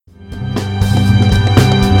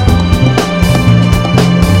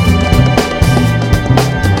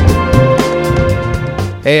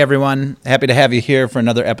Hey everyone, happy to have you here for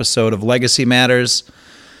another episode of Legacy Matters.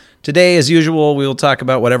 Today, as usual, we will talk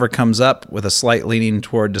about whatever comes up with a slight leaning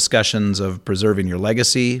toward discussions of preserving your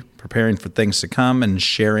legacy, preparing for things to come, and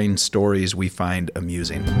sharing stories we find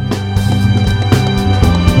amusing.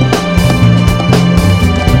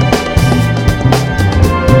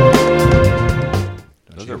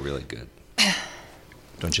 Those are really good.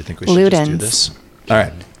 Don't you think we should just do this? All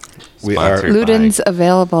right. We are Luden's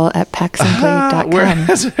available at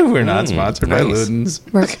PacSimply.com. We're not sponsored by Luden's.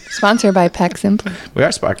 We're sponsored by PacSimply. We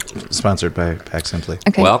are sponsored by PacSimply.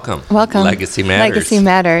 Okay. Welcome. Legacy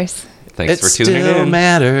Matters. Thanks for tuning in. It still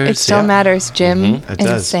matters. It still matters, Jim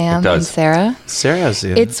and Sam and Sarah. Sarah's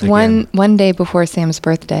in. It's one day before Sam's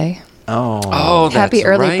birthday. Oh, that's happy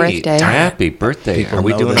early birthday. Happy birthday. People are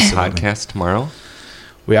we know doing a this about podcast tomorrow?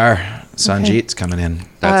 We are. Sanjeet's coming in.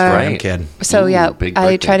 That's right. Kid. So, big I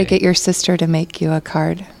birthday tried to day. get your sister to make you a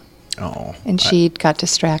card. Oh. And she got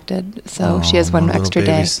distracted. So she has one my extra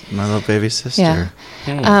little day. My little baby sister.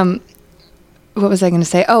 Yeah. What was I going to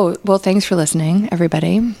say? Oh, well, thanks for listening,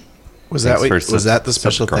 everybody. Was that the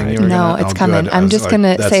special thing you were No, gonna, it's coming. Good. I'm just going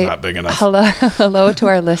to say not big enough. hello to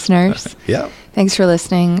our listeners. Yeah. Thanks for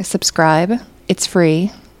listening. Subscribe. It's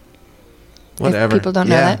free. Whatever. If people don't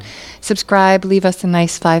know that. Subscribe, leave us a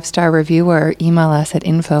nice 5-star review, or email us at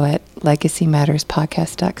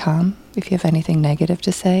info@legacymatterspodcast.com if you have anything negative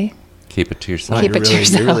to say. Keep it to yourself. Keep it to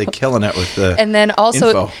yourself. You're really killing it with the And then also,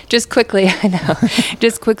 info. just quickly,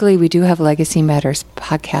 we do have Legacy Matters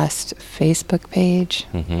podcast Facebook page.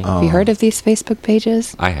 Have you heard of these Facebook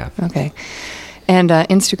pages? I have. Okay. And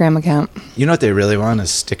Instagram account. You know what they really want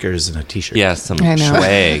is stickers and a T-shirt. Yeah, some I know.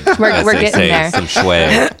 swag. We're as they getting say, there. Some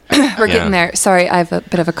swag. We're getting there. Sorry, I have a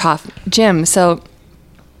bit of a cough. Jim, so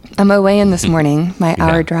I'm away in this morning, my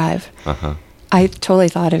hour drive. Uh-huh. I totally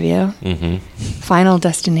thought of you. Mm-hmm. Final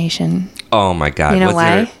destination. Oh, my God. You know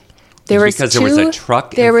why? There was a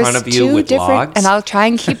truck in front of you with logs? And I'll try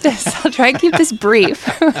and keep this brief.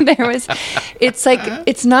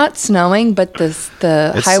 It's not snowing, but the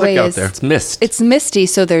It's highway slick out is there. It's mist. It's misty,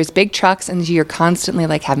 so there's big trucks and you're constantly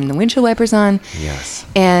like having the windshield wipers on. Yes.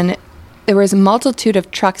 And there was a multitude of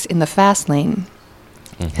trucks in the fast lane.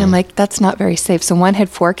 And I'm like, that's not very safe. So one had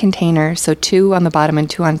 4 containers, so 2 on the bottom and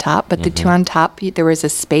 2 on top. But the 2 on top, there was a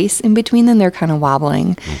space in between them. They're kind of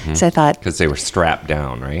wobbling. So I thought, Because they were strapped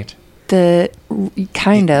down, right? but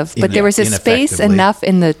there was a space Ineffectively. enough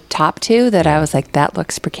in the top 2 that I was like, that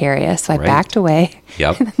looks precarious. So I Right. backed away.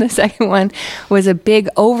 Yep. And then the second one was a big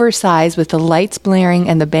oversized with the lights blaring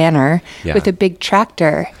and the banner Yeah. with a big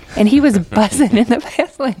tractor. And he was buzzing in the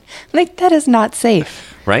fast lane. I'm like, that is not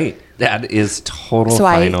safe. Right. That is total So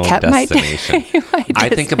I final kept my- destination. my I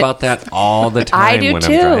think about that all the time I do when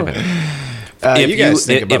too. I'm driving. You guys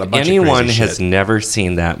think about a bunch if anyone of crazy has shit. never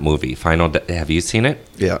seen that movie, have you seen it?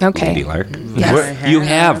 Yeah. Okay. Lady Lark? Yes. You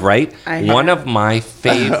have, right? I have. One of my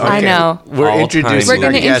favorite. I know. We're all-time introducing We're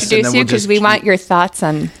going to our guest, and introduce then you we'll because just we want your thoughts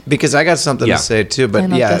on. Because I got something Yeah. to say too. But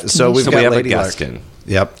Final yeah, so we've So got we have a Lady guest Lark. in.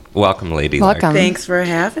 Yep. Welcome, Lady Welcome. Lark. Thanks for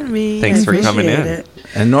having me. Thanks I for coming appreciate in. it.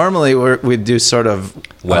 And normally we do sort of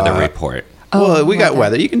Weather report. well, we got weather.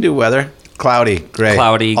 weather. You can do weather. Cloudy, gray.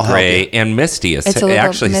 Cloudy, I'll help gray, you. and misty. It's a little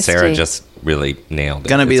Actually, Sarah misty. just really nailed it.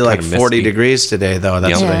 Gonna be It's like kinda 40 misty. degrees today, though.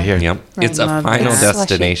 That's Yep. what I hear. Yep. Right. It's a Love final that.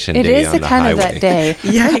 destination It day is on the the kind highway. of that day.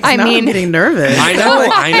 Yikes, I now mean, I'm getting nervous. I know.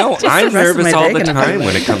 I'm the rest of nervous my all day the gonna be time like-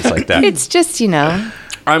 when it comes like that. it's just,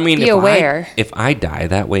 I mean, be aware. if I die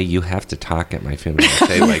that way, you have to talk at my funeral.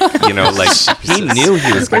 Say like he knew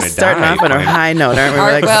he was We're going to die. starting off on a high note, aren't we?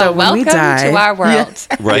 We're like, well, so when we welcome die, to our world.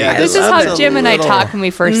 Right. Yeah, This is That's how a Jim and I little- talk when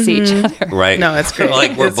we first see each other. Right. No, it's great.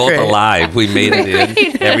 Like we're It's both great. alive. We made it in. Made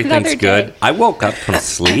it Everything's another good. day. I woke up from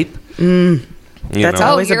sleep. That's know?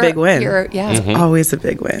 always a big win. Yeah. always a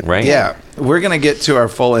big win. Right. Yeah, we're gonna get to our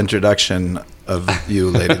full introduction of you,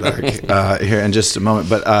 Lady Lark, here in just a moment.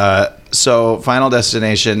 But so, Final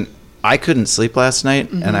Destination. I couldn't sleep last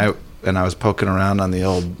night, and I was poking around on the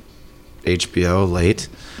old HBO late,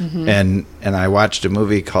 and I watched a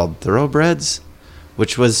movie called Thoroughbreds,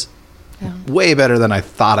 which was way better than I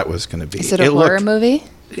thought it was going to be. Is it a horror movie?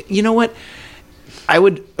 You know what? I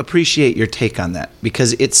would appreciate your take on that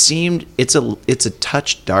because it seemed it's a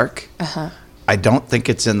touch dark. I don't think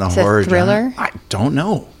it's in the It's a horror thriller? genre. I don't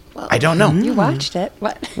know. I don't know. You watched it.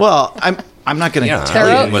 What? Well, I'm not going to Yeah. tell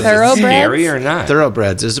I mean, you. was it Thoroughbreds? scary or not?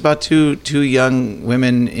 Thoroughbreds is about two young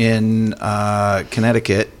women in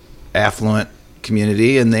Connecticut, affluent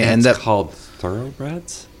community, and they end It's up called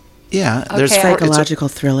Thoroughbreds. yeah. Okay. There's four, it's a- Psychological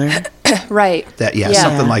thriller. Right. that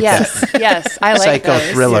something like yes. that. Yes. I like Psycho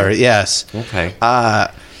those. thriller. Yes. Okay.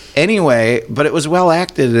 Anyway, but it was well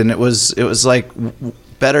acted, and it was like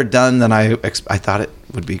better done than I thought it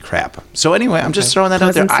would be. Crap. So anyway, I'm just throwing that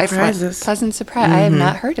out there. Pleasant surprises. Pleasant surprise. I have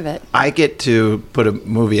not heard of it. I get to put a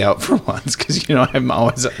movie out for once because I'm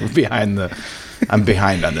always behind on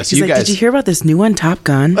this. He's You like, guys, did you hear about this new one, Top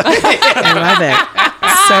Gun? I love it.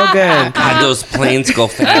 So good. God, those planes go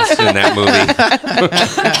fast in that movie.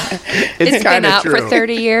 It's been kinda out for true.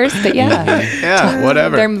 30 years, but yeah. Yeah,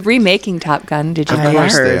 whatever. They're remaking Top Gun. Did you know I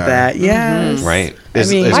course that? they heard are. that. Yes. Right. Is,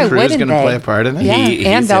 I mean, is Why Cruise wouldn't going to they? play a part in it? Yeah, He's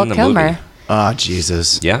and Val in the Kilmer. movie. Oh,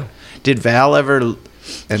 Jesus. Yeah. Did Val ever?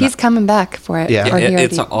 and He's coming back for it. Yeah. or he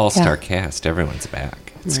It's an already- all-star yeah. cast. Everyone's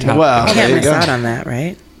back. It's Right. Top Well, Gun. there Can't you miss go. out on that,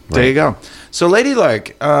 right? There you go. So, Lady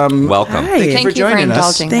Lark, Welcome. Hi. Thank you Thank for you for joining us.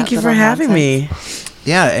 indulging Thank that you for little having nonsense.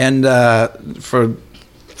 me. yeah, and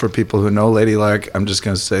for people who know Lady Lark, I'm just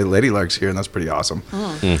going to say Lady Lark's here, and that's pretty awesome.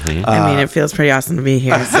 I mean, it feels pretty awesome to be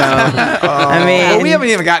here. So, I mean, Well, we haven't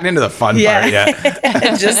even gotten into the fun part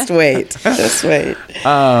yet. just wait. Just wait.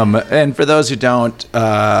 And for those who don't,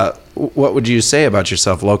 what would you say about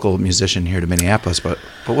yourself, local musician here to Minneapolis? But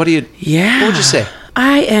what do you? Yeah. What would you say?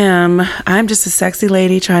 I'm just a sexy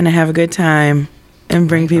lady trying to have a good time and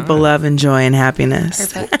bring people love and joy and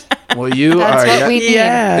happiness. Perfect. Well, you That's are. what Yet, we need.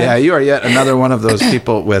 yeah, you are yet another one of those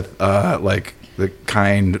people with like the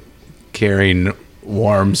kind, caring,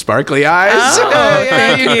 warm, sparkly eyes. Oh,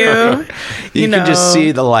 thank you. You can just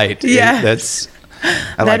see the light. Yeah. That's.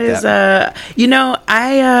 I That like is, that.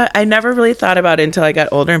 I never really thought about it until I got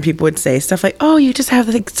older, and people would say stuff like, "Oh, you just have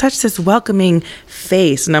like such this welcoming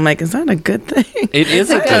face," and I'm like, "Is that a good thing?" It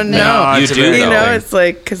is a good thing. No, You it's a do, very You though. know, it's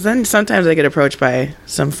like because then sometimes I get approached by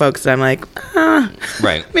some folks that I'm like,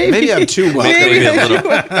 Right. Maybe I'm too welcoming. Maybe a little.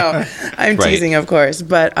 no, I'm Right. teasing, of course,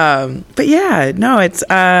 but yeah, no, it's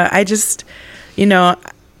I just,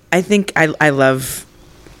 I think I love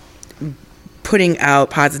putting out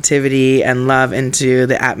positivity and love into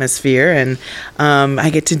the atmosphere, and I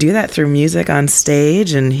get to do that through music on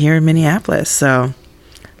stage and here in Minneapolis. So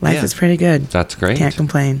life Yeah. is pretty good. That's great. Can't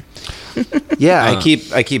complain. Yeah,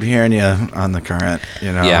 I keep hearing you on the Current.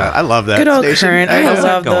 Yeah. I love that. Good old station. Current. I How's that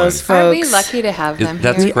love going? those Aren't we folks. lucky to have them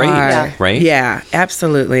That's here? great, Yeah. right? Yeah,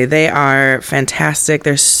 absolutely. They are fantastic.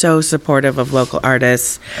 They're so supportive of local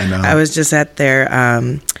artists. I know. I was just at their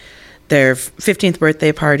 15th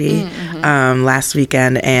birthday party last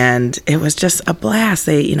weekend, and it was just a blast.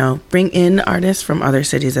 They, bring in artists from other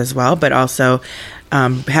cities as well, but also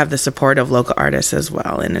have the support of local artists as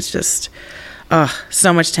well. And it's just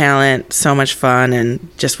so much talent, so much fun, and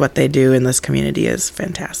just what they do in this community is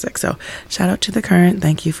fantastic. So shout out to the Current.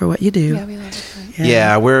 Thank you for what you do. Yeah, we love it.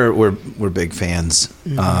 Yeah, we're big fans.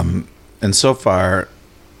 And so far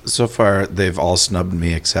they've all snubbed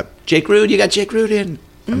me except Jake Rude. You got Jake Rude in.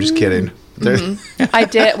 I'm just kidding. I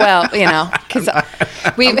did well, because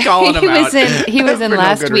I'm calling him out. he was in For no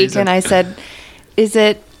last good week, reason. and I said, "Is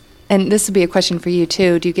it?" And this would be a question for you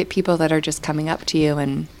too. Do you get people that are just coming up to you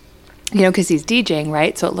and, because he's DJing,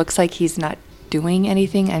 right? So it looks like he's not doing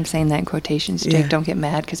anything. I'm saying that in quotations. Jake, Yeah. don't get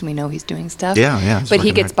mad because we know he's doing stuff. Yeah, he's But he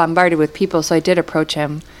working gets hard. bombarded with people, so I did approach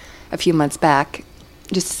him a few months back,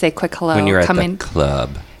 just to say quick hello. When you're at come the in.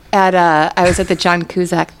 club. I was at the John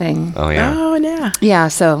Cusack thing. Oh, yeah. Oh, yeah. Yeah.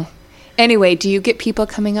 So, anyway, do you get people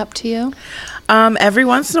coming up to you? Every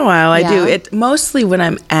once in a while, I do. Yeah. It mostly when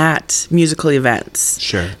I'm at musical events.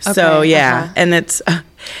 Sure. So Okay, yeah, uh-huh. and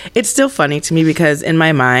it's still funny to me because in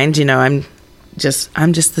my mind, I'm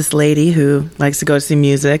just this lady who likes to go see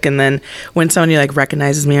music, and then when somebody like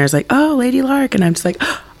recognizes me, I was like, "Oh, Lady Lark," and I'm just like,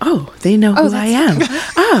 "Oh, they know who I am."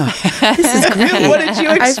 Oh, this is great. What did you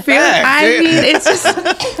expect? I mean, it's just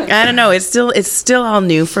I don't know. It's still all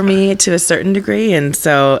new for me to a certain degree, and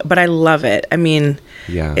so, but I love it. I mean,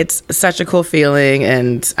 Yeah. it's such a cool feeling,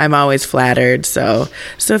 and I'm always flattered. So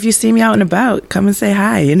if you see me out and about, come and say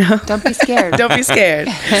hi. Don't be scared. Don't be scared.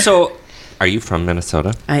 So, are you from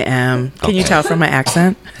Minnesota? I am. Can you Okay. tell from my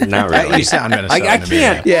accent? Not really. You sound Minnesota I to me.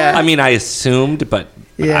 can't. Yeah. I mean, I assumed, but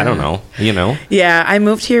Yeah. I don't know. Yeah, I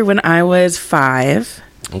moved here when I was 5.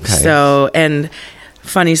 Okay. So, and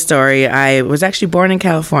funny story, I was actually born in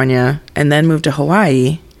California and then moved to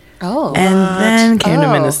Hawaii Oh. and then came to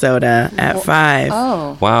Oh. Minnesota at 5.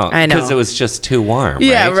 Oh. Wow. I know. Because it was just too warm.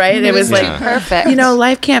 Yeah, right? It was too like, perfect.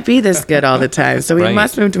 life can't be this good all the time. So we Right.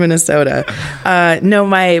 must move to Minnesota. No,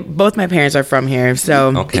 both my parents are from here.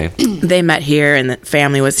 So Okay. they met here and the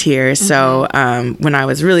family was here. So when I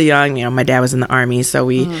was really young, my dad was in the army. So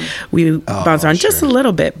we bounced around just a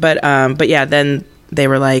little bit. But yeah, then they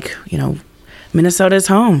were like, Minnesota's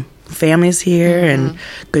home. Family's here and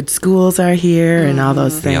good schools are here and all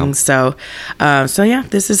those things. So yeah,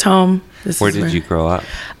 this is home. Where did you grow up?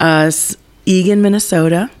 Eagan,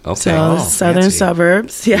 Minnesota. Okay. So southern fancy.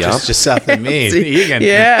 suburbs. Yeah. Yep. Just south of me. Egan.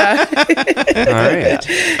 Yeah. All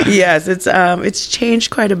right. Yes, it's changed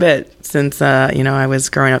quite a bit since I was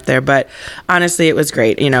growing up there, but honestly it was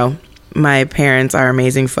great. My parents are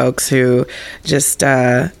amazing folks who just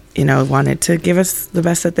wanted to give us the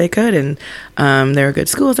best that they could, and there were good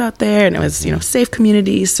schools out there, and it was safe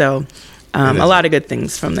communities, so a lot of good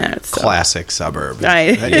things from that. So. Classic suburb.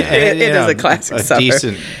 It is a classic suburb.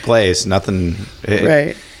 Decent place. Nothing.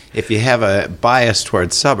 Right. If you have a bias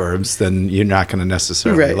towards suburbs, then you're not going to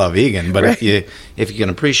necessarily Right. love Egan. But Right. if you can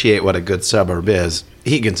appreciate what a good suburb is,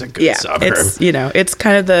 Egan's a good suburb. It's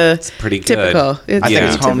kind of the pretty good. typical. I think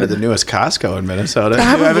it's home to the typical. newest Costco in Minnesota.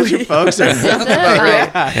 Haven't you folks? And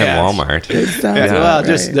Walmart. Well,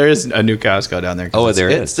 there is a new Costco down there. 'cause Oh, there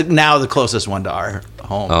it's is. now the closest one to our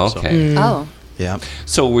home. Oh, so, okay. Oh. yeah.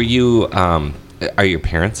 So were you? Are your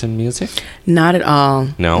parents in music? Not at all.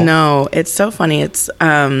 No? No. It's so funny. It's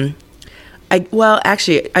I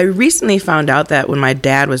recently found out that when my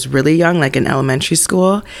dad was really young, like in elementary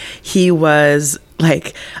school, he was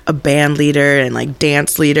like a band leader and like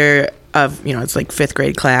dance leader of, it's like 5th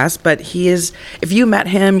grade class. But if you met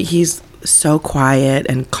him, he's so quiet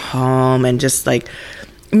and calm and just like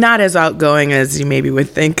not as outgoing as you maybe would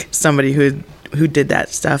think somebody who did that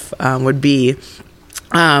stuff would be.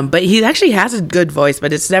 But he actually has a good voice,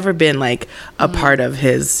 but it's never been like a part of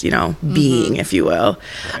his, being, if you will.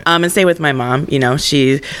 Right. And same with my mom,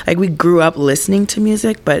 she, like, we grew up listening to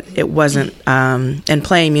music, but it wasn't, and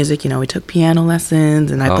playing music, we took piano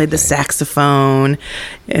lessons and I played the Okay. saxophone.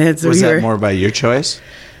 Was that more by your choice?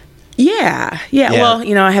 Yeah. Well,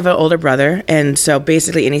 I have an older brother, and so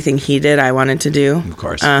basically anything he did, I wanted to do. Of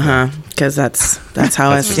course. Because that's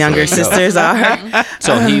how us younger sisters are.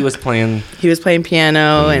 So he was playing. He was playing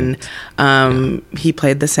piano, and he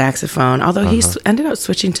played the saxophone. Although he ended up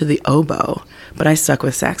switching to the oboe, but I stuck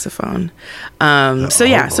with saxophone.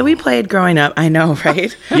 So we played growing up. I know,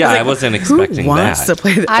 right? Yeah, I wasn't expecting Who wants that. to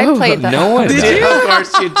play the I oboe? played the No one Did did. you? Of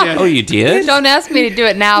course you did. Oh, you did? Don't ask me to do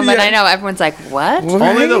it now, but Yeah. I know everyone's like, what?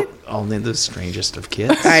 Only the strangest of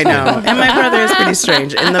kids. I know. And my brother is pretty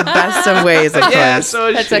strange in the best of ways, of Yeah, course. so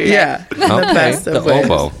is That's she. okay. Yeah, in the Okay, best the of ways.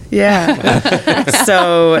 oboe. Yeah.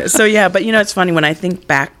 so yeah, but it's funny when I think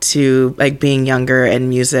back to like being younger and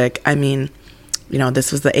music. I mean, this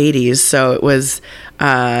was the 80s, so it was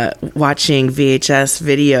watching VHS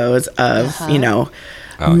videos of,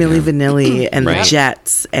 Oh, Milli yeah. Vanilli and Right. the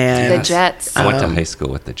Jets and The Jets. I went to high school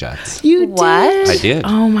with the Jets. You What? I did.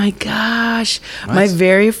 Oh my gosh. My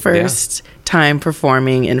very first time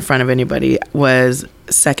performing in front of anybody was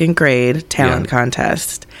 2nd grade talent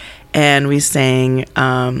contest. And we sang,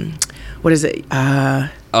 what is it?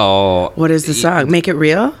 What is the song? Make It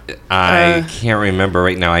Real? I can't remember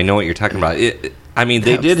right now. I know what you're talking about.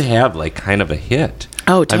 They did have like kind of a hit.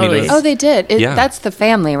 Oh, I mean, totally. Oh, they did. Yeah. That's the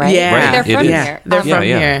family, right? Yeah. Right, They're it from is. here. They're from yeah.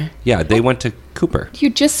 here. Yeah, they went to Cooper. You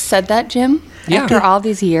just said that, Jim? Yeah. After all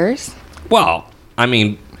these years? Well, I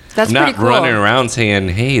mean, That's I'm not pretty cool. running around saying,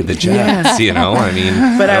 "Hey, the Jets," I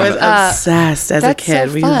mean. But I was obsessed as a that's so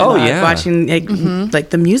kid. We fun. Oh, loved yeah. watching like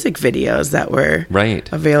the music videos that were Right.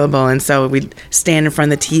 available, and so we'd stand in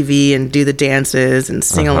front of the TV and do the dances and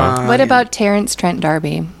sing along. What and- about Terrence Trent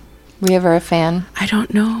D'Arby? Were you ever a fan? I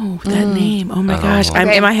don't know that name. Oh my gosh!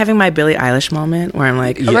 Okay. Am I having my Billie Eilish moment where I'm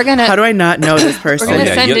like, We're gonna- how do I not know this person? We're going to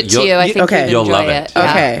yeah, send you'll- it to you. I you'll- think okay. you'd You'll enjoy love it. it. Yeah.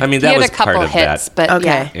 Okay. I mean, He that had was a couple part of hits, that but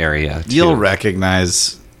Okay. yeah. area. You'll too.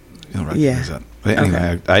 recognize Yeah. it. But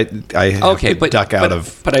anyway, I have Okay, to but duck out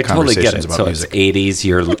of but I totally get conversations it. about So music. it's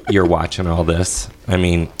 80s. You're watching all this. I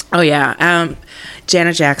mean, Oh yeah,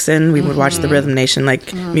 Janet Jackson. We would watch the Rhythm Nation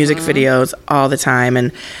music videos all the time,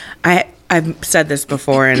 and I've said this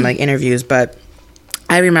before in like interviews, but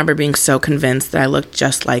I remember being so convinced that I looked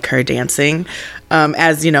just like her dancing,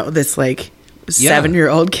 as this like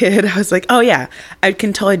 7-year-old kid. I was like, oh yeah, I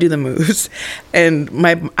can totally do the moves, and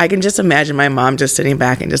I can just imagine my mom just sitting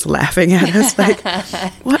back and just laughing at us like,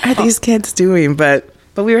 what are these kids doing? But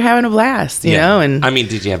we were having a blast, you know. And I mean,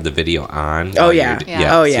 did you have the video on? Oh, while you yeah. were d-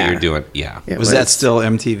 Yeah. Oh, So yeah. you're doing It Was that still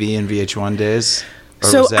MTV and VH1 days? Or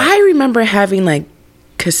So was that- I remember having like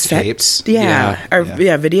cassette Tapes? yeah, or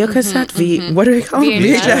Yeah. video cassette. What do we call them?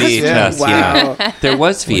 VHS. VHS. Wow. Yeah. There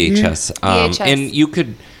was VHS. VHS. And you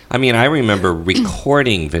could. I mean, I remember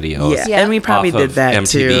recording videos. Yeah. Yeah. And we probably off did of that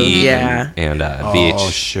MTV too. Yeah. And Oh,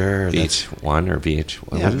 VH. sure. That's- VH1 or VH.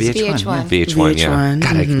 What Yeah, was it? VH1. VH1, yeah. VH1,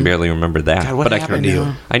 God, I can barely remember that. God, what but happened I to can,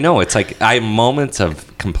 you? I know. It's like I have moments of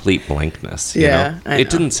complete blankness. You Yeah, know? I It know.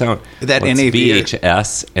 didn't sound. That it's NAV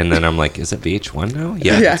VHS, and then I'm like, is it VH1 now?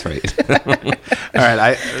 Yeah, Yeah. that's right. All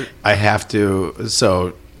right, I have to.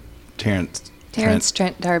 So, Terrence Terrence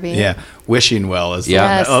Trent D'Arby. Yeah, Wishing Well is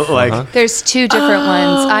Yeah. the one. Yes. Like, There's two different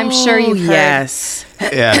ones. I'm sure you've heard. Yes.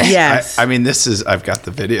 yeah, Yes. I mean, I've got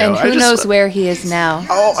the video. And I who knows where he is now?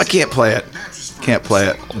 Oh, I can't play it. Can't play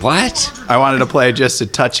it. What? I wanted to play just a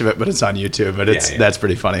touch of it, but it's on YouTube. But Yeah. that's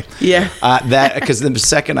pretty funny. Yeah. That because the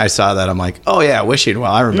second I saw that, I'm like, oh yeah, Wishing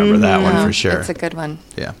Well. I remember that one for sure. It's a good one.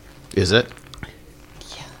 Yeah, is it?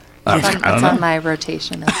 It's I don't it's know. on my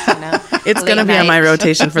rotation. It's going to be on my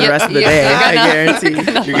rotation for the rest of the day. I guarantee.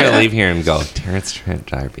 You're going to leave here and go, Terrence Trent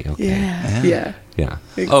D'Arby. Okay. Yeah. Yeah.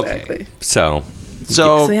 Exactly. Okay. So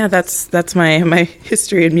So, So yeah, that's my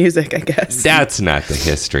history in music, I guess. that's not the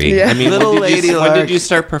history. Yeah. I mean, Little when Lady did Lark. you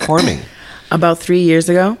start performing? About 3 years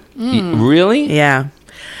ago. Really? Yeah.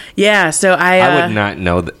 Yeah. So I would not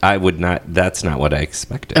know. I would not. That's not what I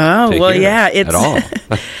expected. Oh, to well, hear yeah, at it's all.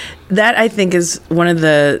 that I think is one of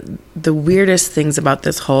the weirdest things about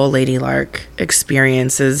this whole Lady Lark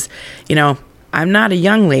experience is, I'm not a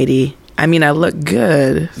young lady. I mean, I look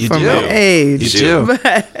good You for do. my age. You do.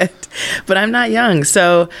 But I'm not young.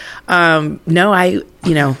 So, no, I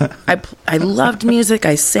loved music.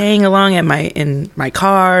 I sang along in my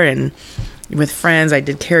car and with friends. I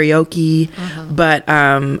did karaoke, but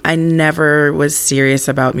I never was serious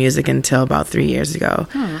about music until about 3 years ago.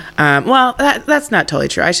 Well, that's not totally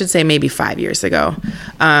true. I should say maybe 5 years ago.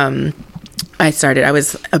 I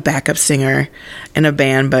was a backup singer in a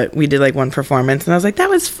band, but we did like one performance and I was like, that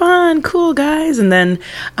was fun, cool guys. And then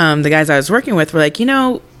the guys I was working with were like,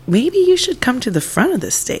 maybe you should come to the front of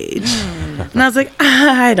the stage. And I was like,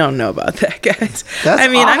 I don't know about that, guys. That's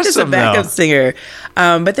I'm just a awesome, backup though. singer.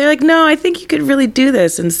 But they're like, no, I think you could really do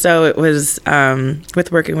this. And so it was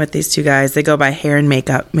with working with these two guys. They go by Hair and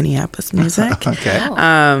Makeup Minneapolis Music.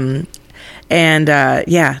 okay. And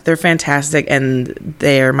they're fantastic, and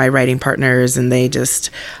they are my writing partners, and they just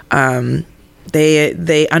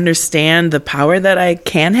they understand the power that I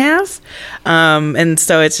can have, and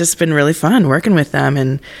so it's just been really fun working with them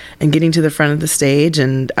and getting to the front of the stage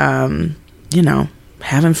and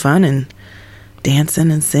having fun and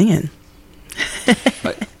dancing and singing.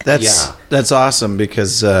 That's awesome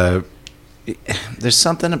because there's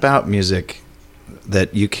something about music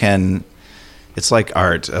that you can. It's like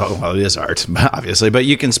art. Oh, well, it is art, obviously, but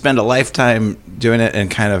you can spend a lifetime doing it and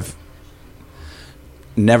kind of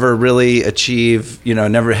never really achieve,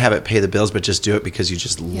 never have it pay the bills, but just do it because you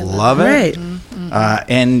just love it. Right.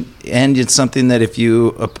 And it's something that if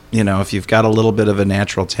if you've got a little bit of a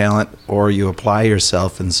natural talent or you apply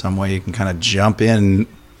yourself in some way, you can kind of jump in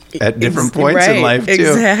at different points in life too.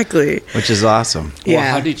 Exactly. Which is awesome. Well,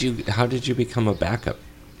 Yeah. how did you become a backup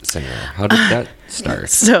singer? How did that start?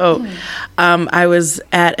 So, I was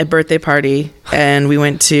at a birthday party, and we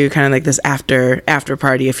went to kind of like this after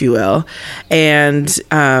party, if you will, and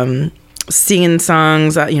singing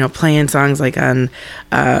songs, playing songs like on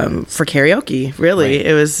for karaoke. Really, Right.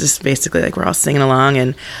 it was just basically like we're all singing along,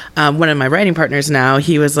 and one of my writing partners now,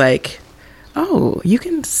 he was like, "Oh, you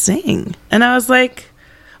can sing," and I was like,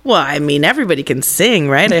 well, I mean, everybody can sing,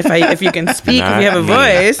 right? If you can speak, if you have a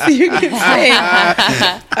voice, you can sing.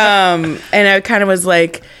 And I kind of was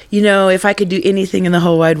like, if I could do anything in the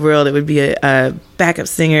whole wide world, it would be a backup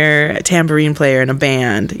singer, a tambourine player in a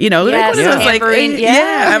band. Like one of those, like, tambourine,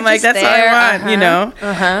 I'm like, just that's what I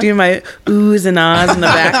want, doing my oohs and ahs in the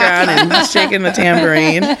background and shaking the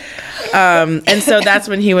tambourine. And so that's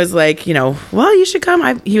when he was like, well, you should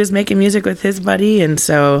come. He was making music with his buddy, and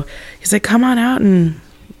so he's like, come on out and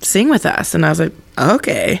sing with us. And I was like,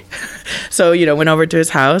 okay. So went over to his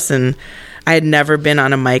house, and I had never been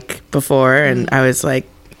on a mic before, and I was like,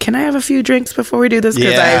 can I have a few drinks before we do this?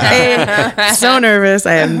 Because I'm so nervous.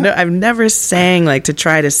 I've never sang like to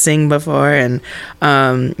try to sing before, and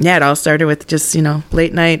it all started with just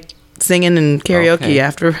late night singing and karaoke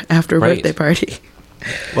after a Right. birthday party.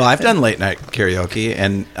 Well, I've done late night karaoke,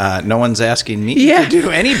 and no one's asking me Yeah. to do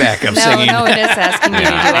any backup No, singing. no one is asking you to do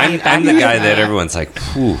any I'm the guy that everyone's like,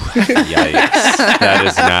 whew, yikes. That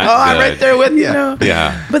is not Oh, I'm good. right there with you.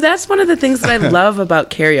 Yeah. But that's one of the things that I love about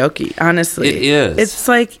karaoke, honestly. It is. It's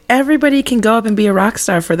like everybody can go up and be a rock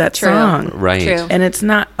star for that True. song. Right. True. And it's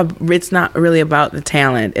not really about the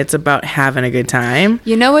talent. It's about having a good time.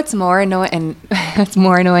 What's more annoying, and what's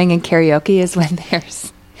more annoying in karaoke is when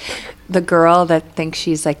there's the girl that thinks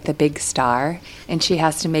she's like the big star, and she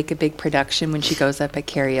has to make a big production when she goes up at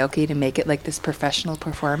karaoke to make it like this professional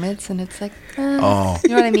performance, and it's like, you know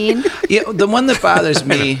what I mean? Yeah, the one that bothers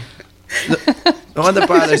me, the one that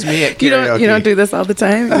bothers me at karaoke. You don't do this all the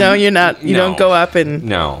time? No, you're not. You No. don't go up and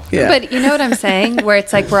No. Yeah. But you know what I'm saying? Where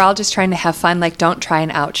it's like we're all just trying to have fun. Like, don't try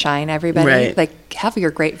and outshine everybody. Right. Like, have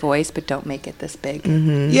your great voice, but don't make it this big.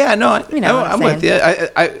 Yeah, no, You know what I'm I'm with you.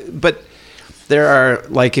 But there are,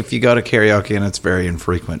 like, if you go to karaoke, and it's very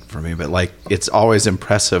infrequent for me, but like it's always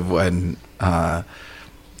impressive when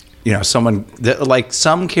someone like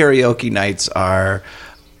some karaoke nights are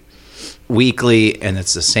weekly and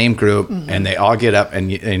it's the same group and they all get up and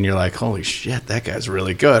you're like, holy shit, that guy's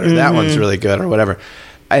really good, or that one's really good, or whatever.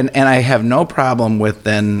 And I have no problem with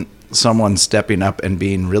then someone stepping up and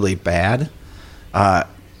being really bad,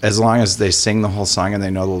 as long as they sing the whole song and they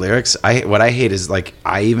know the lyrics. What I hate is, like,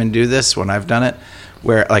 I even do this when I've done it,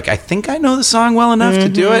 where, like, I think I know the song well enough to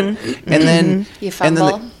do it, and then you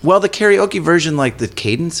fumble. The karaoke version, like, the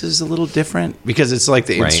cadence is a little different because it's like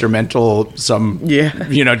the instrumental,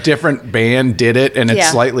 different band did it, and it's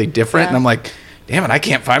slightly different, and I'm like, damn it, I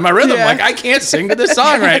can't find my rhythm. Like, I can't sing to this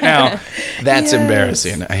song right now. That's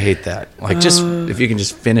embarrassing. I hate that. Like, just if you can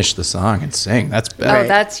just finish the song and sing, that's better. Oh,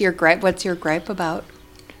 that's your gripe. What's your gripe about?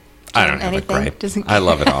 I don't have Anything? a gripe. Doesn't I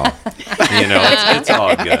love it all. It's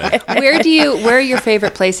all good. Where are your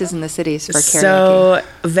favorite places in the cities for karaoke? So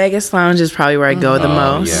Vegas Lounge is probably where I go the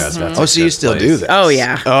most. Yeah, that's a So you good still place. do that? Oh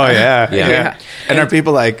yeah. Oh, yeah. Yeah. And are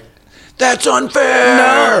people like, that's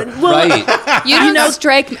unfair? No, well, Right. You don't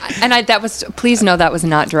strike me, and please know that was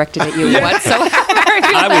not directed at you whatsoever.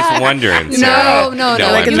 I was wondering, Sarah. No, like,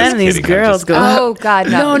 I'm and just then these kidding. I'm girls just- go. Oh God,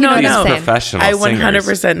 no! No, You know what no. I'm saying. Professional I singers.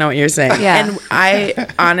 100% know what you're saying. Yeah. And I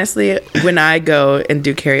honestly, when I go and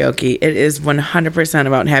do karaoke, it is 100%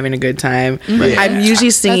 about having a good time. I'm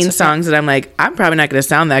usually singing That's songs that I'm like, I'm probably not going to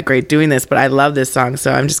sound that great doing this, but I love this song,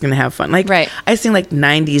 so I'm just going to have fun. Like, Right. I sing like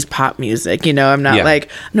 90s pop music, I'm not Yeah.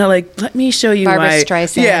 like, let me show you Barbra why.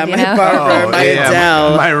 Streisand, Yeah, you my know? Barbara, Oh, my yeah,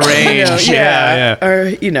 Adele. my range. Yeah. Or,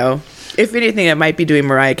 if anything, it might be doing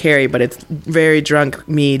Mariah Carey, but it's very drunk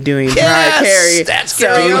me doing Mariah Carey. That's so,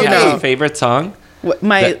 karaoke. Do you you have know. a favorite song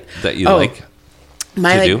my that you like?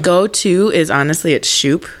 My to do? go-to is honestly it's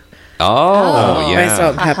Shoop Oh, by yeah.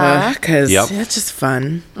 Salt and Pepper because Yep. it's just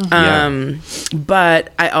fun. Yeah.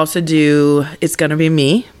 But I also do It's Gonna Be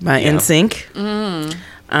Me by Yeah. NSYNC.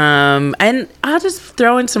 And I'll just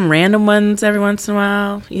throw in some random ones every once in a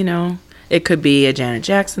while. It could be a Janet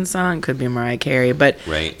Jackson song, it could be Mariah Carey, but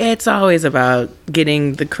Right. it's always about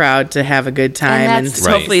getting the crowd to have a good time and, that's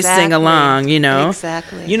hopefully sing along.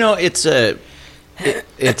 Exactly.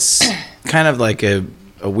 It's kind of like a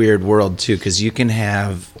weird world too, because you can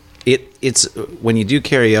have it's when you do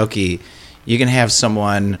karaoke, you can have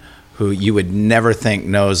someone who you would never think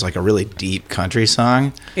knows like a really deep country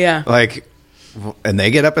song. Yeah. Like, and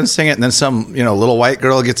they get up and sing it, and then some little white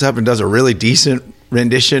girl gets up and does a really decent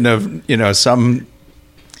rendition of some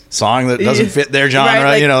song that doesn't fit their genre.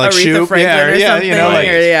 Right, like like Aretha Shoop, Franklin or something, like,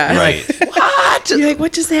 or, yeah. Right. what? You're like,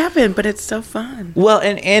 what just happened? But it's so fun. Well,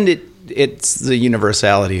 and it's the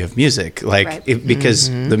universality of music, like Right. because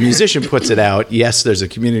the musician puts it out. Yes, there's a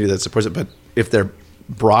community that supports it, but if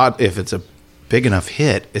it's a big enough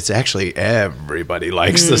hit, it's actually everybody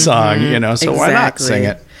likes the song, So why not Exactly. sing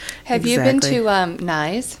it? Have you been Exactly. to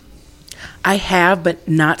Nyes? I have, but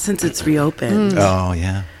not since it's reopened. Oh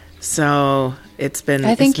yeah, So it's been.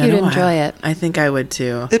 I think it's been you'd a while. enjoy it. I think I would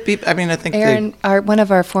too. I think Aaron, one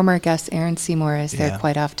of our former guests, Aaron Seymour, is there Yeah.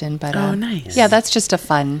 quite often. But Oh, nice. Yeah, that's just a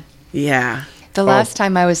fun. Yeah. The last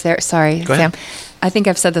time I was there, sorry, Go ahead. Sam. I think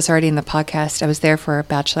I've said this already in the podcast. I was there for a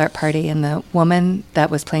bachelorette party, and the woman that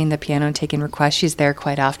was playing the piano and taking requests, she's there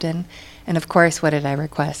quite often. And of course, what did I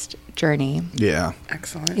request? Journey, yeah.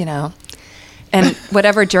 Excellent. And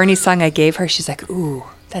whatever Journey song I gave her, she's like, "Ooh,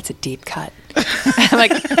 that's a deep cut." I'm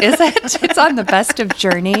like, "Is it? It's on the best of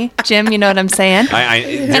Journey, Jim. You know what I'm saying?" There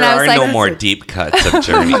I was are like- no more deep cuts of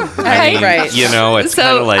Journey. Right. It's kind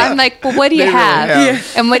So of like... I'm like, "Well, what do you They really have?"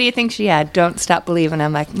 have. And what do you think she had? Don't Stop Believing.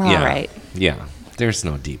 I'm like, "All right." Yeah. There's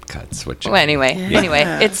no deep cuts. Well, anyway,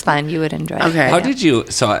 it's fun. You would enjoy it. Okay. How did you...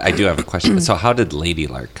 So I do have a question. So how did Lady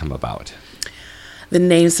Lark come about? The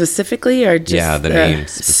name specifically, or just Yeah, the name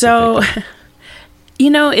So, specifically.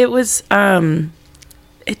 it was.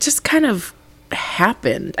 It just kind of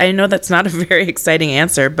happened. I know that's not a very exciting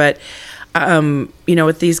answer, but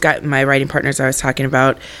with these guys, my writing partners I was talking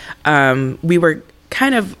about, we were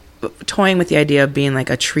kind of toying with the idea of being like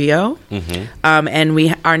a trio,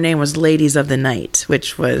 and our name was Ladies of the Night,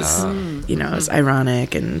 which was it was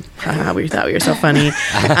ironic, and we thought we were so funny,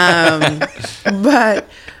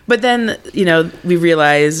 but then we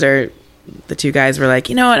realized, or the two guys were like,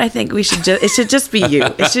 what, I think we should it should just be you.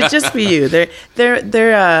 It should just be you.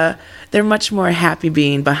 They're much more happy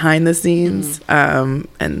being behind the scenes, and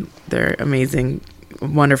they're amazing,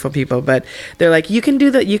 wonderful people. But they're like, you can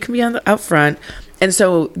do that. You can be out front. And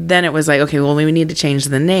so then it was like, okay, well, we need to change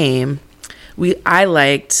the name. I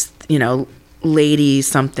liked, Lady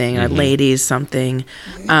something or Ladies something,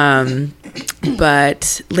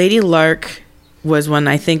 but Lady Lark was one.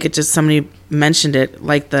 I think it just somebody mentioned it,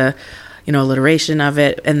 like the alliteration of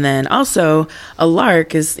it, and then also a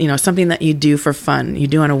lark is something that you do for fun, you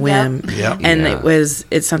do on a whim. Yep. And Yeah.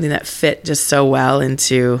 it's something that fit just so well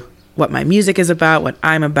into what my music is about, what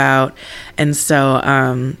I'm about, and so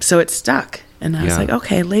it stuck. And I was Yeah. like,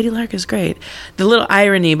 okay, Lady Lark is great. The little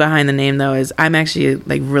irony behind the name, though, is I'm actually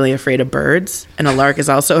like really afraid of birds, and a lark is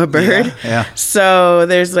also a bird. Yeah. So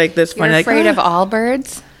there's like this You're funny, like, afraid of all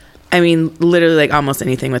birds? I mean, literally like almost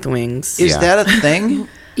anything with wings. Is Yeah. that a thing?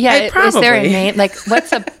 Yeah, is there a probably. name? Like, what's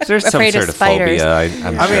There's some afraid sort of of spiders? phobia.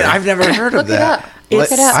 I'm I mean, sure. I've never heard Look of it that. up. Look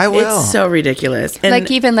it up. I will. It's so ridiculous. And Like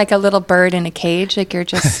even like a little bird in a cage, like you're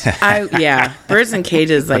just birds in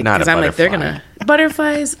cages, like, not a because I'm like, they're butterfly. gonna.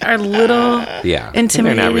 Butterflies are little yeah,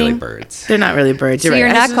 intimidating. They're not really birds. They're not really birds. so You're you're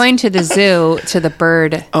right. not going to the zoo to the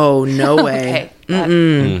bird. Oh no way.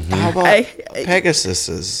 Okay. How about I-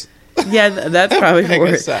 Pegasuses? Yeah, that's probably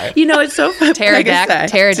worse. Pegasi. It's so fun.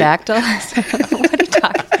 Pterodactyl. What are you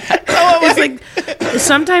talking about? It's like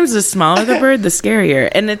sometimes the smaller the bird, the scarier.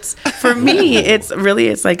 And it's for me, it's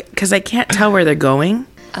like because I can't tell where they're going.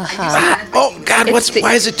 Oh God!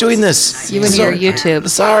 Why is it doing this? You and your YouTube.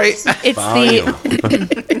 Sorry. It's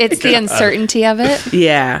it's the uncertainty of it.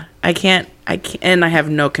 Yeah, I can't, and I have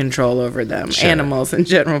no control over them, animals in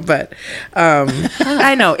general. But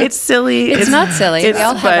I know it's silly. It's not silly. We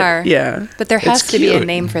all have but, our yeah. But there has It's to be a cute.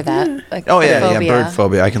 name for that. Like Oh yeah, phobia. bird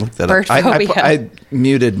phobia. I can look that Bird up. phobia. I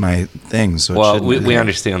muted my thing, so it Well, shouldn't we be there.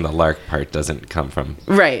 understand the lark part doesn't come from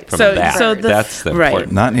Right. From So that. so That's the right.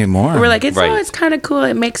 important. Not anymore. We're like, Right. it's kind of cool.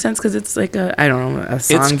 It makes sense because it's like a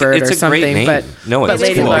songbird it's or a great something. name. But No, but it's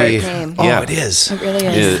Lady cool. Lark. Great name. Oh, Yeah. it is. It really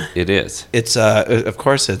is. It is. It's of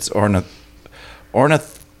course it's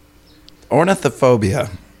ornithophobia.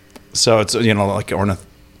 So it's like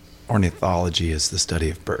ornithology is the study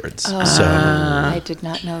of birds. So I did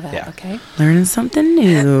not know that. Yeah. Okay. Learning something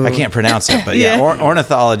new. I can't pronounce it, but yeah,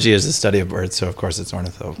 ornithology is the study of birds. So of course it's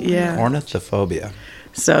Yeah. ornithophobia.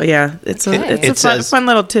 So yeah, it's a It says- fun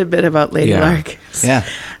little tidbit about Lady Yeah. Lark. Yeah,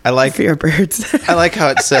 I like Fear of birds. I like how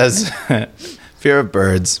it says fear of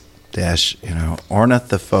birds dash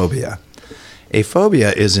ornithophobia. A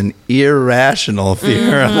phobia is an irrational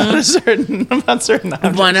fear about certain objects.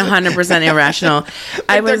 100% irrational.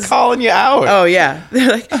 They're calling you out. Oh yeah,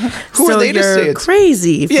 they're like, Who are they to you're say it's-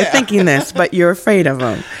 crazy for Yeah. thinking this, but you're afraid of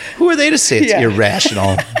them. Who are they to say it's Yeah.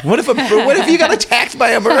 irrational? What if you got attacked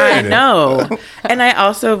by a bird? I know. And I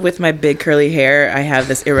also, with my big curly hair, I have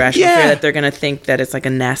this irrational Yeah. fear that they're gonna think that it's like a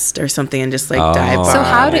nest or something and just like dive. Oh. So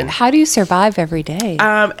bomb. how do you survive every day?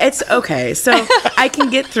 It's okay. So I can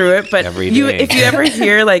get through it, but Every day. if you ever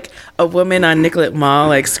hear like a woman on Nicollet Mall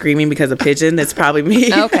like screaming because of pigeon, it's probably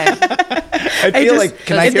me. Okay. I feel just- like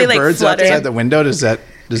can I if they, hear like, birds flutter- outside the window? Does that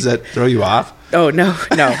throw you off? Oh no.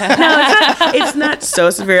 It's not so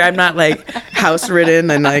severe. I'm not like house ridden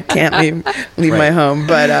and I can't leave my Right. home.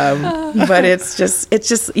 But it's just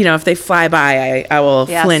if they fly by, I will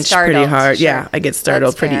Yeah, flinch pretty startled, hard. sure. Yeah, I get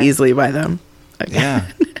startled That's pretty fair. easily by them. Yeah.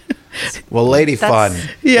 Well, lady fun.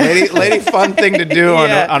 Yeah. Lady fun thing to do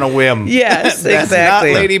Yeah. on a whim. Yes, That's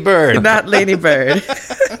exactly. not Lady Bird. Not Lady Bird.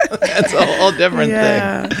 That's a whole different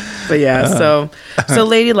Yeah. thing. But yeah, so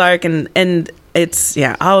Lady Lark and it's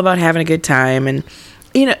all about having a good time and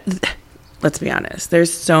let's be honest,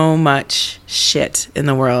 there's so much shit in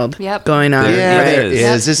the world Yep. going on. There Yeah, there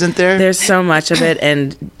is. isn't there? There's so much of it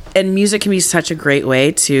and music can be such a great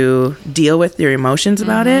way to deal with your emotions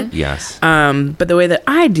about it. Yes. But the way that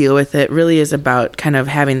I deal with it really is about kind of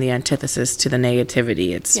having the antithesis to the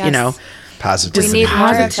negativity. It's, Yes. Positivity. We need more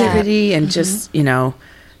of that. positivity and just,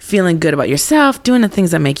 feeling good about yourself, doing the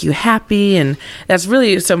things that make you happy. And that's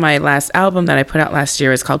really, so my last album that I put out last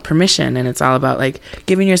year is called Permission. And it's all about like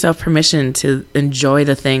giving yourself permission to enjoy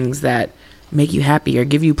the things that make you happy or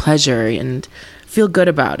give you pleasure and feel good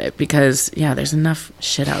about it because there's enough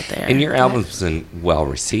shit out there. And your album's been well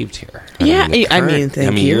received here. Yeah, the I mean,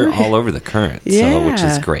 thank you. you're all over the current, so, which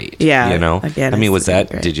is Yeah. great. Yeah, I again, mean, it's was that?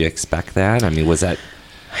 great. Did you expect that? I mean, was that?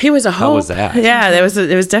 It was a hope. How was that? Yeah, it was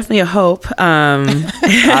definitely a hope.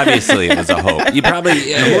 Obviously, it was a hope. You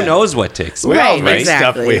probably who knows what to expect, We all Right, make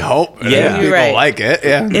exactly. stuff we hope. and Yeah. people Right. like it.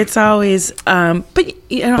 Yeah. It's always, but I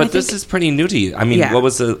But this think- is pretty new to you. I mean, Yeah. what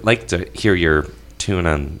was it like to hear your tune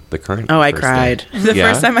on the current? Oh, I first cried. day? The Yeah?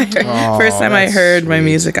 first time I that's heard my sweet.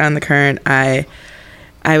 music on the current, I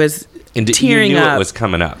was And you tearing knew up. it was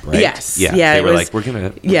coming up, right? Yes. Yeah. Yeah, They it were was- like, we're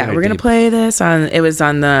gonna we're gonna play this on. It was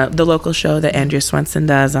on the local show that Andrew Swenson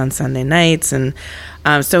does on Sunday nights, and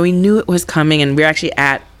so we knew it was coming. And we were actually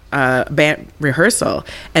at band rehearsal.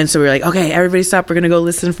 And so we were like, okay, everybody stop. We're going to go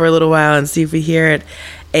listen for a little while and see if we hear it.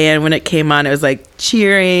 And when it came on, it was like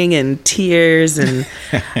cheering and tears. And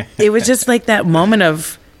it was just like that moment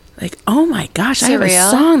of like, oh my gosh, I have a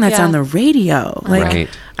Surreal. song that's Yeah. on the radio. Like, Right.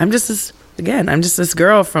 I'm just this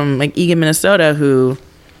girl from like Eagan, Minnesota who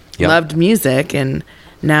Yep. loved music. And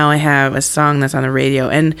now I have a song that's on the radio.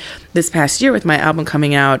 And this past year with my album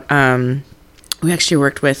coming out, we actually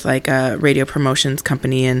worked with like a radio promotions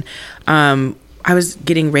company, and I was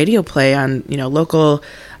getting radio play on, you know, local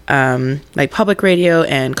like public radio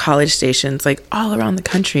and college stations like all around the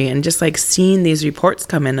country, and just like seeing these reports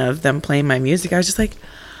come in of them playing my music, I was just like,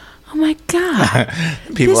 oh my God.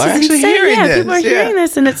 People this are is actually insane. hearing yeah, this. people are hearing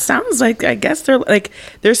this, and it sounds like, I guess they're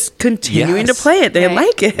continuing to Yes. play it. They Right.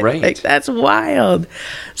 like it. Right. Like, that's wild.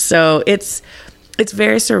 So it's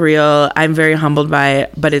very surreal. I'm very humbled by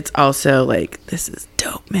it, but it's also like, this is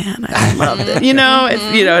dope, man. I love it. You know, it's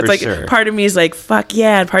For like sure. part of me is like, fuck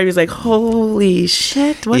yeah. And part of me is like, holy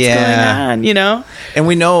shit, what's Yeah. going on? You know? And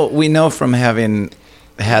we know from having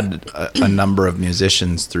had a number of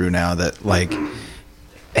musicians through now that like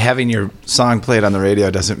having your song played on the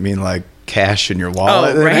radio doesn't mean like cash in your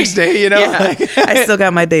wallet the next day, you know? Yeah. Like, I still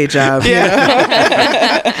got my day job.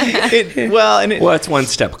 Well, it's one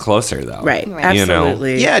step closer, though. Right. Right. You know?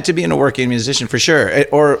 Absolutely. yeah, to being a working musician for sure,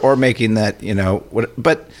 or making that, you know,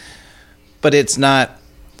 but it's not.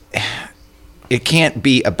 It can't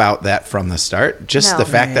be about that from the start. Just No. the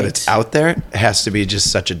fact that Right. it's out there has to be just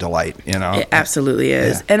such a delight, you know. It absolutely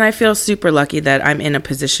is. Yeah. And I feel super lucky that I'm in a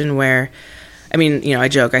position where, I mean, you know, I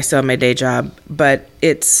joke, I still have my day job, but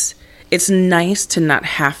it's nice to not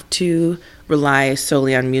have to rely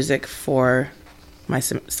solely on music for my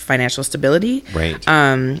financial stability. Right.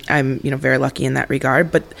 I'm, you know, very lucky in that regard,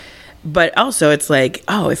 but also it's like,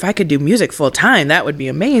 oh, if I could do music full time, that would be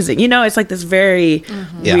amazing. You know, it's like this very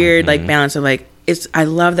Yeah. weird like balance of like, I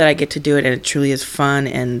love that I get to do it, and it truly is fun,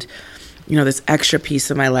 and you know, this extra piece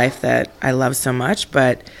of my life that I love so much.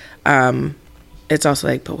 But it's also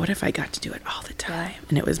like, but what if I got to do it all the time,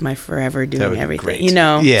 and it was my forever would doing be everything, great. you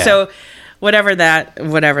know? Yeah. So whatever that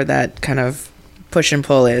kind of push and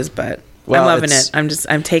pull is, but Well, I'm loving it's- it.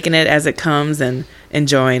 I'm taking it as it comes and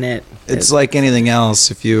enjoying it. It's like anything else.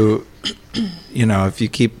 If you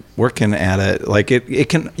keep working at it, like you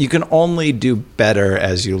can only do better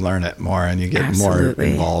as you learn it more and you get Absolutely.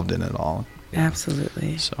 more involved in it all.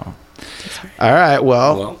 Absolutely. So, all right.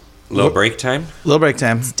 Well, Little break time. little break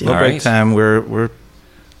time. do Little it. break Alright. time. We're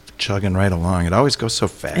chugging right along. It always goes so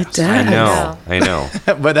fast. It does. I know.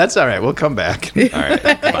 But that's all right. We'll come back. All right.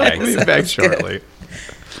 Bye. We'll be back shortly.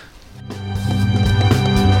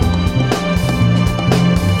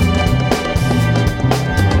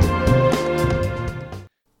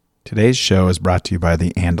 Today's show is brought to you by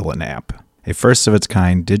the Andelin app, a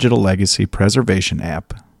first-of-its-kind digital legacy preservation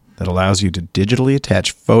app that allows you to digitally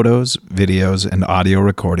attach photos, videos, and audio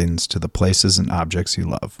recordings to the places and objects you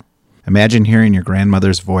love. Imagine hearing your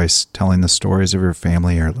grandmother's voice telling the stories of your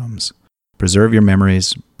family heirlooms. Preserve your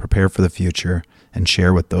memories, prepare for the future, and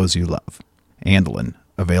share with those you love. Andelin,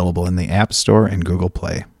 available in the App Store and Google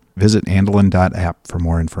Play. Visit andelin.app for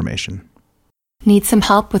more information. Need some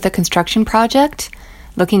help with a construction project?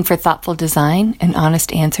 Looking for thoughtful design and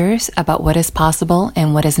honest answers about what is possible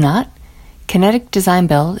and what is not? Kinetic Design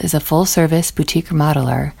Build is a full-service boutique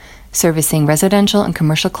remodeler servicing residential and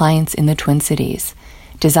commercial clients in the Twin Cities.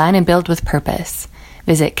 Design and build with purpose.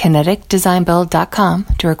 Visit kineticdesignbuild.com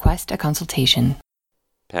to request a consultation.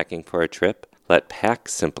 Packing for a trip? Let Pack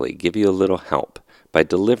Simply give you a little help by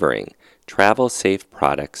delivering travel-safe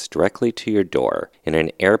products directly to your door in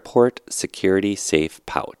an airport security-safe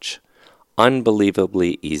pouch.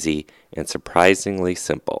 Unbelievably easy and surprisingly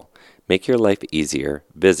simple. Make your life easier.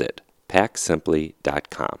 Visit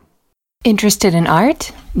packsimply.com. Interested in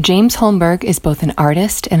art? James Holmberg is both an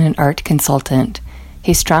artist and an art consultant.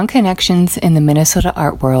 His strong connections in the Minnesota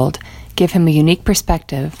art world give him a unique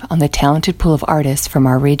perspective on the talented pool of artists from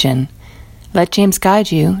our region. Let James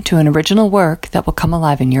guide you to an original work that will come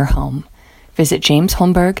alive in your home. Visit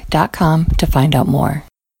jamesholmberg.com to find out more.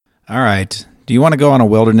 All right. Do you want to go on a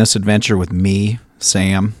wilderness adventure with me,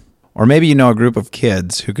 Sam? Or maybe you know a group of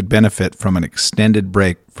kids who could benefit from an extended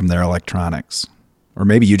break from their electronics. Or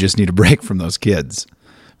maybe you just need a break from those kids.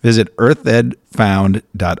 Visit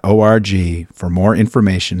earthedfound.org for more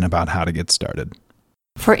information about how to get started.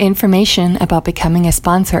 For information about becoming a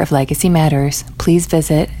sponsor of Legacy Matters, please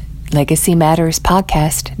visit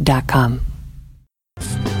legacymatterspodcast.com.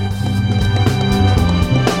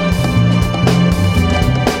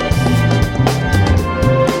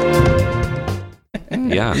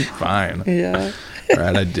 Yeah. Fine. Yeah. All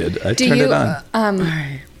right, I did. I Do turned you, it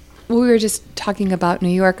on. we were just talking about New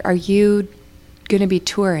York. Are you going to be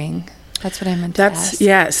touring? That's what I meant to ask.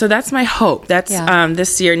 Yeah, so that's my hope. That's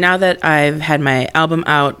this year, now that I've had my album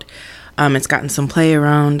out, it's gotten some play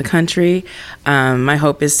around the country. My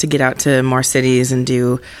hope is to get out to more cities and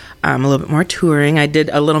do a little bit more touring. I did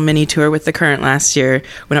a little mini tour with The Current last year.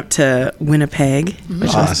 Went up to Winnipeg,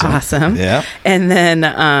 which was awesome. Yeah. And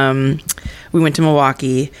then we went to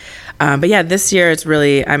Milwaukee. But yeah, this year it's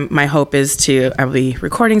really, my hope is I'll be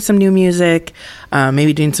recording some new music,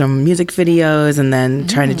 maybe doing some music videos, and then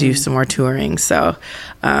trying to do some more touring. So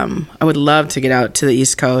I would love to get out to the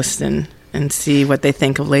East Coast and see what they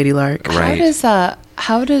think of Lady Lark. Right.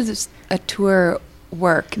 How does a tour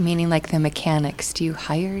work? Meaning, like the mechanics. Do you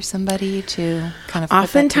hire somebody to kind of put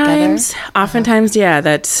that together? Oftentimes, yeah,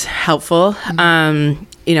 that's helpful.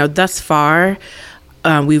 Thus far,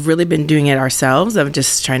 we've really been doing it ourselves, of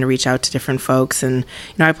just trying to reach out to different folks. And,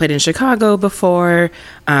 I played in Chicago before,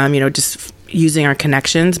 just using our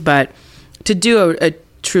connections. But to do a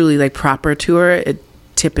truly like proper tour, it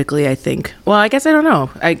typically, I think, well, I guess I don't know.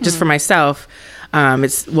 Just for myself,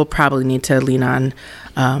 we'll probably need to lean on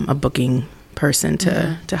a booking person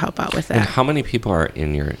to help out with that. And how many people are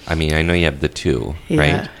in your, I know you have the two,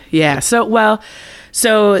 right? Yeah.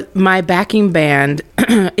 So my backing band,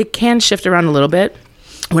 it can shift around a little bit.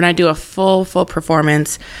 When I do a full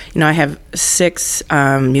performance, I have 6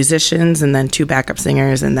 musicians and then 2 backup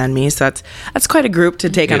singers and then me. So that's quite a group to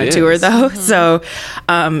take on a tour, though.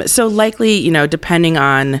 So likely, depending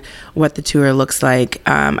on what the tour looks like,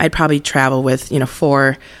 I'd probably travel with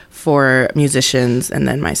 4 musicians and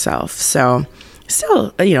then myself. So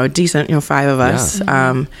still, a decent, 5 of us.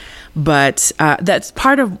 But that's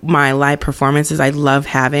part of my live performances. I love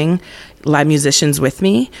having live musicians with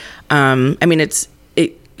me.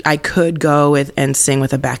 I could go and sing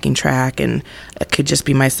with a backing track, and it could just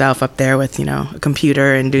be myself up there with, a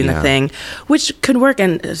computer and doing the thing, which could work.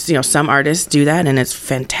 And, some artists do that and it's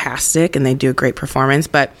fantastic and they do a great performance.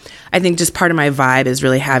 But I think just part of my vibe is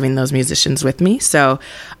really having those musicians with me. So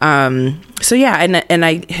yeah. And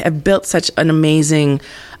I have built such an amazing,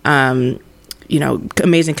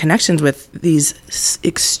 amazing connections with these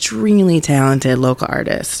extremely talented local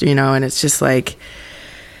artists, and it's just like,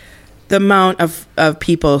 the amount of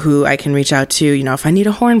people who I can reach out to, if I need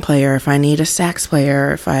a horn player, if I need a sax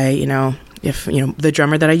player, if the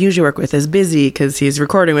drummer that I usually work with is busy because he's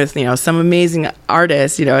recording with, some amazing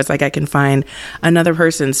artists, it's like I can find another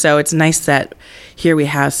person. So it's nice that here we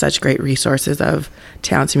have such great resources of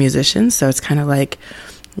talented musicians. So it's kind of like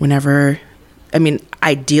whenever,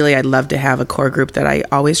 ideally I'd love to have a core group that I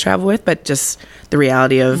always travel with, but just the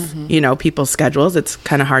reality of, people's schedules, it's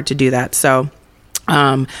kind of hard to do that. So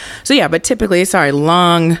but typically,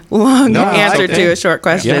 long answer to a short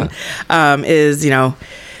question, is,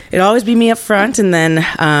 it'd always be me up front and then,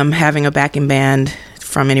 having a backing band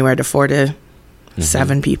from anywhere to 4 to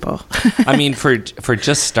 7 people. For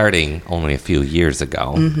just starting only a few years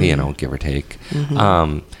ago, give or take,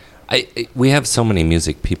 we have so many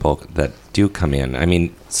music people that do come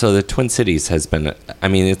in. So the Twin Cities has been,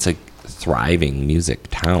 it's a thriving music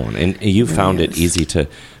town, and you found it easy to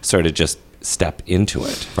sort of just step into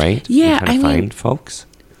it, right? Yeah, find folks.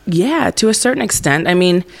 Yeah, to a certain extent.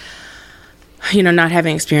 Not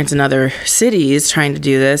having experience in other cities trying to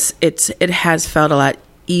do this, it has felt a lot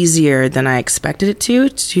easier than I expected it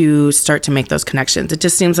to start to make those connections. It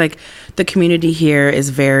just seems like the community here is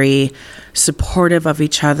very supportive of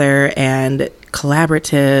each other and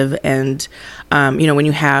collaborative, and when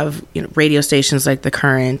you have radio stations like The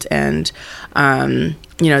Current and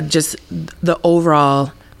just the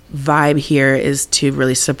overall vibe here is to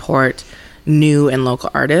really support new and local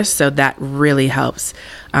artists. So that really helps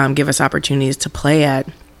give us opportunities to play at,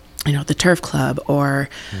 the Turf Club or,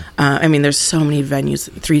 there's so many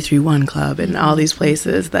venues, 331 Club and all these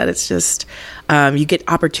places that it's just, you get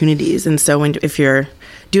opportunities. And so if you're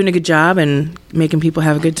doing a good job and making people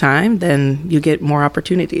have a good time, then you get more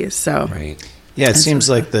opportunities. So, right. Yeah, it seems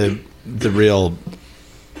like the real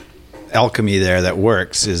alchemy there that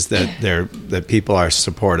works is that people are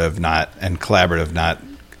supportive, and collaborative, not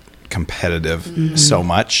competitive so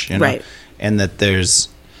much, right? And that there's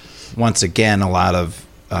once again a lot of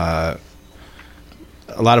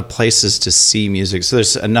places to see music. So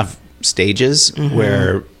there's enough stages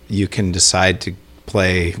where you can decide to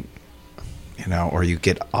play, or you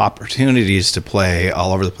get opportunities to play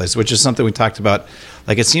all over the place, which is something we talked about.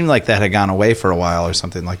 Like it seemed like that had gone away for a while or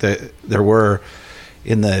something. Like there were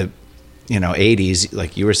in the 80s,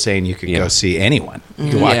 like you were saying, you could go see anyone.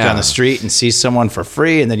 You could walk down the street and see someone for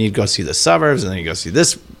free, and then you'd go see the Suburbs, and then you go see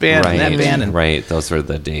this band and that band. And right. Those were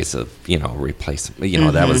the days of, replacement.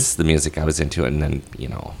 That was the music I was into. And then,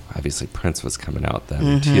 obviously Prince was coming out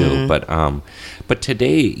then too. But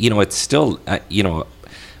today, it's still, I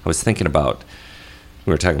was thinking about,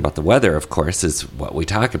 we were talking about the weather, of course, is what we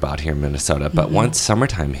talk about here in Minnesota. But once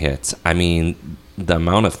summertime hits, I mean, the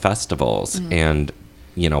amount of festivals and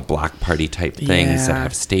block party type things that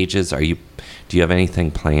have stages. Do you have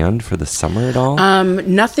anything planned for the summer at all?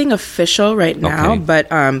 Nothing official right now,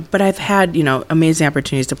 but I've had, amazing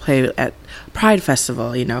opportunities to play at Pride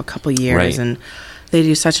Festival, a couple years, and they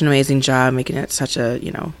do such an amazing job making it such a,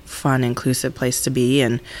 fun, inclusive place to be.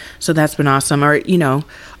 And so that's been awesome. Or,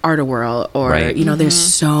 Art-A-Whirl, or, there's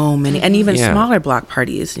so many, and even smaller block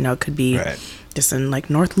parties, could be just in like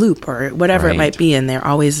North Loop or whatever it might be, and there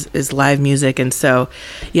always is live music. And so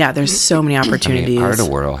there's so many opportunities.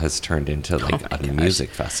 Art-A-Whirl has turned into like a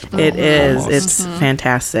music festival. It is. It's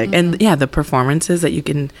fantastic. And the performances that you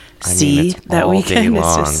can see that weekend,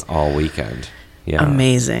 it's just just all weekend.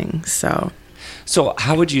 Amazing. So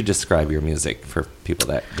how would you describe your music for people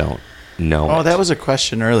that don't know? Oh, that was a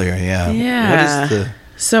question earlier. Yeah. What is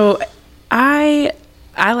So I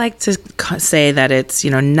like to say that it's,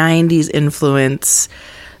 90s influence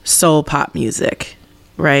soul pop music,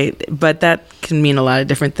 right? But that can mean a lot of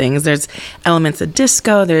different things. There's elements of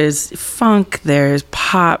disco, there's funk, there's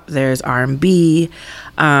pop, there's R&B,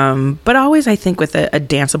 but always, I think, with a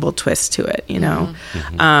danceable twist to it,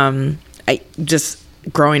 I just,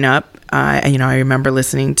 growing up, I remember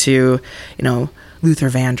listening to,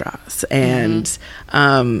 Luther Vandross and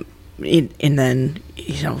then,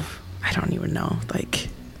 I don't even know,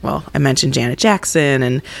 I mentioned Janet Jackson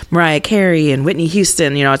and Mariah Carey and Whitney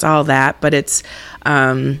Houston, it's all that, but it's,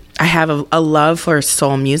 I have a love for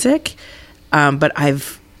soul music, but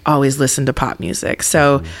I've always listened to pop music.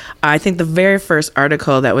 So I think the very first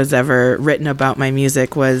article that was ever written about my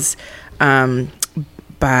music was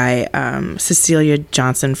by Cecilia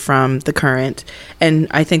Johnson from The Current. And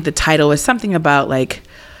I think the title was something about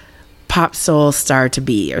pop soul star to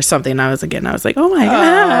be or something. And I was like, oh my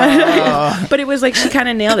God. But it was she kind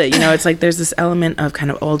of nailed it. It's there's this element of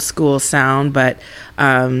kind of old school sound, but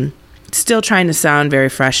still trying to sound very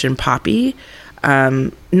fresh and poppy.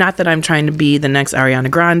 Not that I'm trying to be the next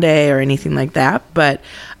Ariana Grande or anything like that, but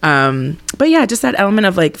yeah, just that element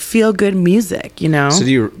of feel good music, So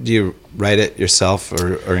do you write it yourself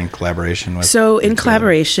or in collaboration with? So in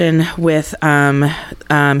collaboration with Hair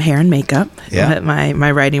and Makeup,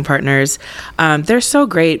 my writing partners, they're so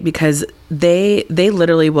great because they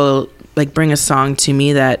literally will bring a song to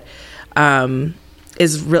me that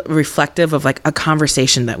is reflective of a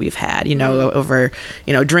conversation that we've had, over,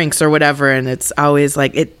 drinks or whatever. And it's always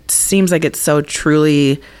it seems like it's so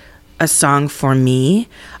truly a song for me.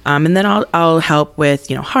 And then I'll help with,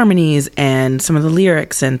 harmonies and some of the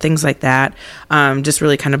lyrics and things like that. Just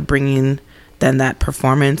really kind of bringing then that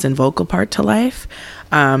performance and vocal part to life.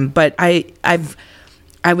 But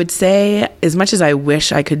I would say, as much as I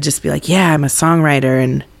wish I could just be I'm a songwriter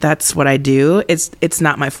and that's what I do, it's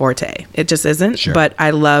not my forte. It just isn't. Sure. But I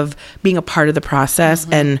love being a part of the process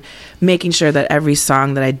and making sure that every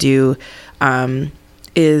song that I do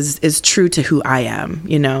is true to who I am.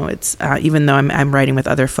 It's even though I'm writing with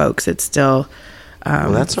other folks, it still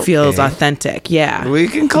feels authentic. Yeah, we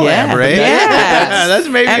can collaborate. Yeah, that's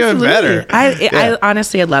maybe absolutely. Even better. I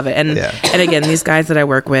honestly, I love it. And again, these guys that I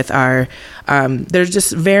work with are they're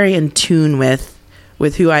just very in tune with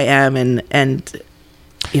who I am and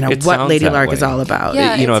what Lady Lark is all about.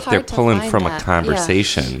 If they're pulling from a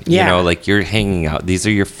conversation, you're hanging out. These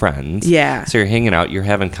are your friends. Yeah. So you're hanging out. You're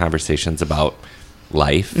having conversations about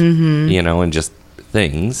life, and just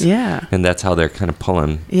things. Yeah. And that's how they're kind of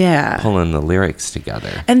pulling the lyrics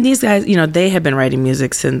together. And these guys, they have been writing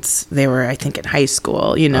music since they were, I think, in high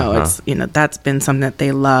school. It's, that's been something that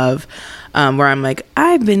they love. Where I'm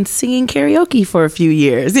I've been singing karaoke for a few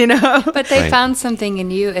years, But they found something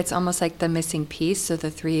in you. It's almost like the missing piece. So the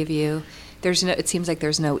three of you, it seems like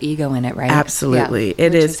there's no ego in it, right? Absolutely.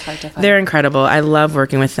 It is. They're incredible. I love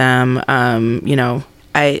working with them.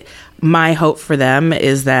 My hope for them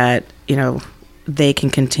is that, they can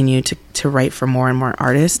continue to write for more and more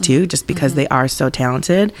artists too, just because they are so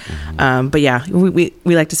talented. But yeah, we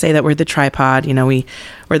like to say that we're the tripod,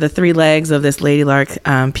 we're the three legs of this Lady Lark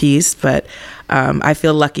piece, but I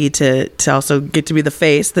feel lucky to also get to be the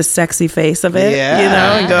face, the sexy face of it,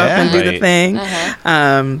 and go up and do the thing.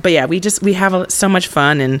 But yeah, we have so much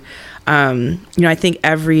fun, and I think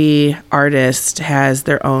every artist has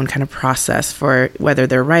their own kind of process for whether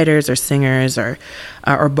they're writers or singers or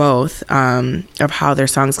both, of how their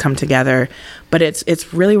songs come together. But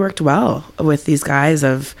it's really worked well with these guys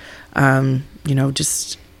of,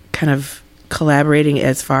 just kind of collaborating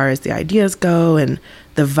as far as the ideas go and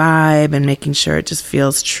the vibe and making sure it just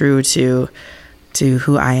feels true to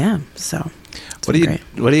who I am. So what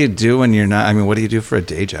do you do when you're not? I mean, what do you do for a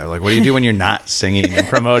day job? Like, what do you do when you're not singing and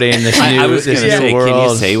promoting this new? I was going to say, world? can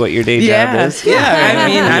you say what your day job is? Yeah, I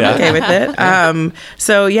mean, I'm okay with it.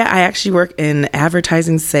 I actually work in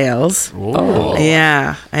advertising sales. Oh,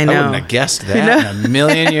 yeah, I know. I wouldn't have guessed that in a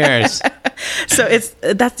million years. So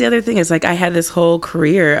that's the other thing is like I had this whole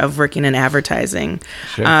career of working in advertising.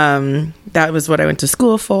 Sure. That was what I went to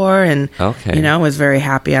school for, and was very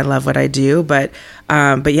happy. I love what I do, but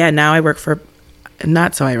yeah, now I work for.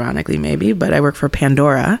 Not so ironically, maybe, but I work for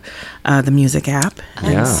Pandora, the music app.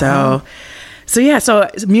 And so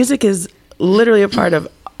music is literally a part of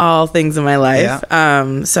all things in my life.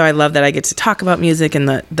 Yeah. So I love that I get to talk about music and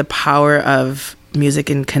the power of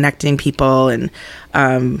music and connecting people. And,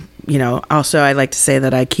 also I like to say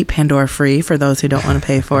that I keep Pandora free for those who don't want to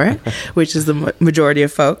pay for it, which is the majority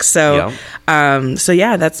of folks. So,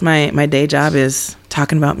 that's my day job is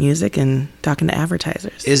talking about music and talking to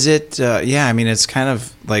advertisers. Is it, I mean, it's kind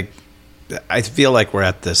of like, I feel like we're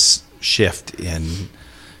at this shift in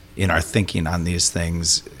our thinking on these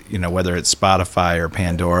things, whether it's Spotify or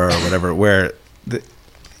Pandora or whatever, where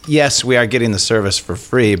yes, we are getting the service for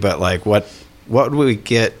free, but like what would we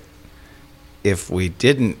get if we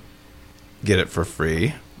didn't get it for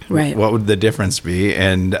free? Right. What would the difference be?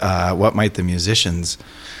 And what might the musicians,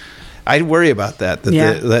 I'd worry about that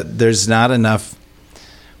there's not enough.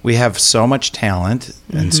 We have so much talent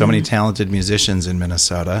and so many talented musicians in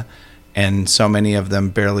Minnesota, and so many of them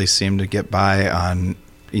barely seem to get by on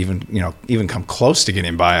even come close to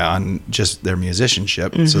getting by on just their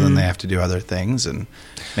musicianship. So then they have to do other things, and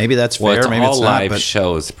maybe that's fair. It's maybe all it's not. Live but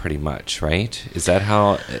shows, pretty much, right? Is that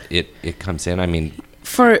how it comes in? I mean,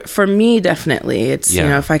 for me, definitely, it's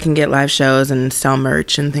if I can get live shows and sell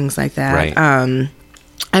merch and things like that. Right.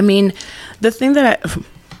 I mean, the thing that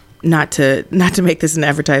not to make this an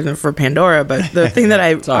advertisement for Pandora, but the thing that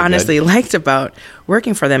I honestly liked about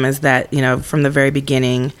working for them is that, from the very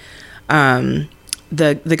beginning,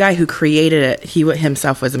 the guy who created it, he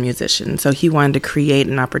himself was a musician. So he wanted to create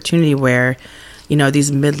an opportunity where,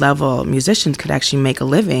 these mid-level musicians could actually make a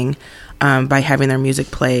living by having their music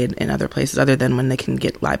played in other places other than when they can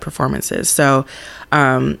get live performances. So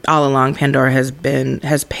all along, Pandora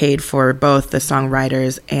has paid for both the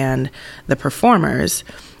songwriters and the performers,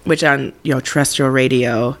 which on terrestrial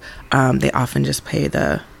radio, they often just pay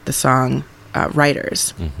the song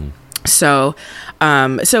writers. So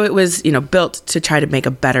it was, built to try to make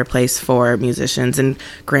a better place for musicians. And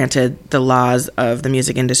granted, the laws of the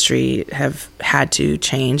music industry have had to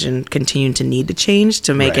change and continue to need to change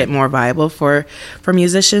to make it more viable for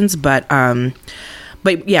musicians. But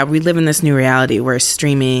yeah, we live in this new reality where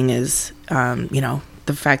streaming is, the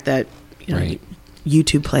fact that,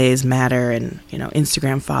 YouTube plays matter and,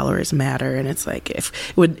 Instagram followers matter. And it's like, it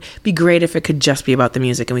would be great if it could just be about the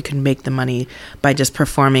music and we could make the money by just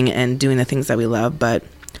performing and doing the things that we love. But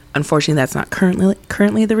unfortunately, that's not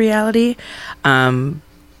currently the reality.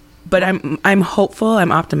 But I'm hopeful.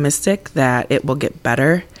 I'm optimistic that it will get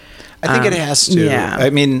better. I think it has to. Yeah.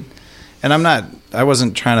 I mean, and I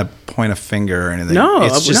wasn't trying to point a finger or anything. No,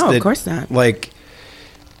 it's just of course not. Like,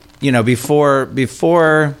 before,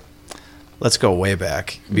 let's go way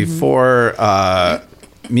back. Before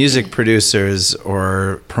music producers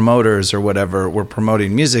or promoters or whatever were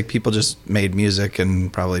promoting music, people just made music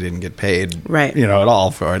and probably didn't get paid, at all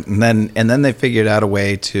for it. And then they figured out a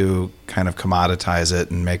way to kind of commoditize it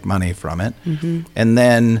and make money from it. And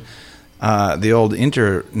then the old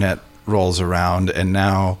internet rolls around, and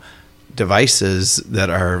now devices that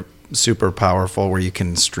are super powerful where you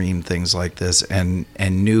can stream things like this and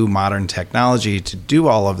new modern technology to do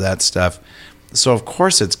all of that stuff. So of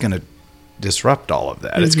course it's going to disrupt all of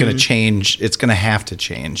that. It's going to change. It's going to have to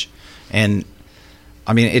change. And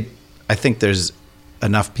I mean, I think there's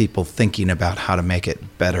enough people thinking about how to make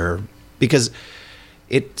it better, because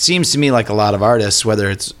it seems to me like a lot of artists, whether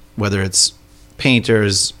it's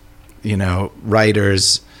painters,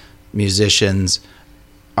 writers, musicians,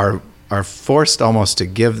 are forced almost to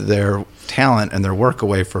give their talent and their work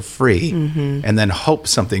away for free, and then hope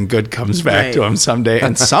something good comes back to them someday,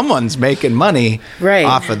 and someone's making money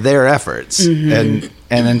off of their efforts. And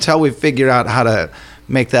until we figure out how to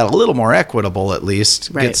make that a little more equitable, at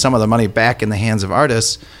least get some of the money back in the hands of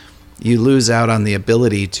artists, you lose out on the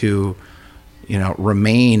ability to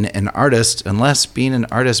remain an artist unless being an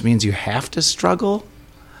artist means you have to struggle.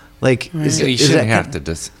 Like, you shouldn't have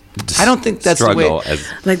to I don't think that's the way. struggle as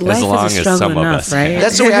Like, life long is a as struggle some of enough, us right? have.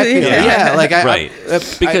 That's the way I feel. Yeah, like Right.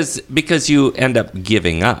 Because you end up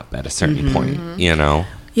giving up at a certain point,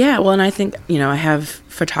 Yeah, well, and I think, I have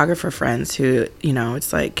photographer friends who,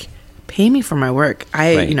 it's like, pay me for my work.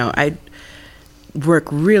 Right. I work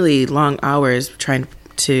really long hours trying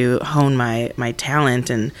to hone my talent.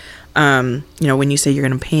 And, when you say you're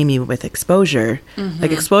going to pay me with exposure,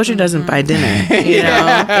 like, exposure doesn't buy dinner,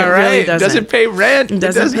 It really doesn't pay rent. It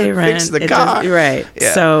doesn't pay rent. Fix the It car. doesn't- right.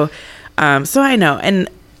 Yeah. So I know. And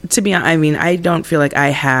to be honest, I don't feel like I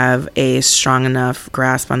have a strong enough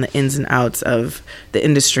grasp on the ins and outs of the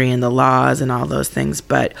industry and the laws and all those things.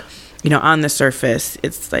 But, on the surface,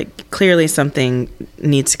 it's like clearly something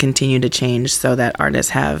needs to continue to change so that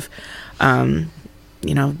artists have,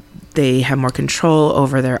 they have more control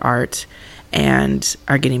over their art and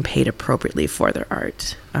are getting paid appropriately for their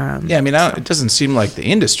art. It doesn't seem like the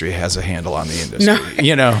industry has a handle on the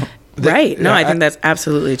industry. No. Right. No, I think that's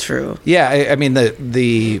absolutely true. Yeah, I mean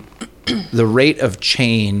the rate of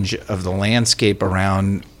change of the landscape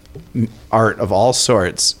around art of all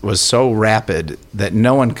sorts was so rapid that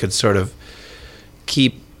no one could sort of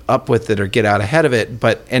keep up with it or get out ahead of it.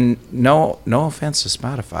 And no offense to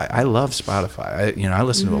Spotify, I love Spotify. I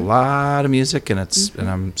listen to a lot of music and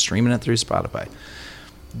I'm streaming it through Spotify.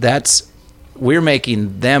 We're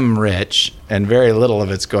making them rich, and very little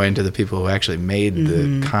of it's going to the people who actually made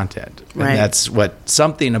the content. And Right. that's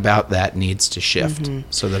something about that needs to shift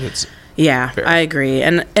so that it's Yeah, fair. I agree.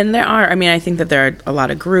 And there are, I think that there are a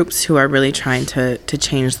lot of groups who are really trying to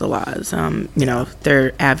change the laws. There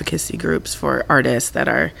are advocacy groups for artists that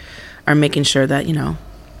are making sure that,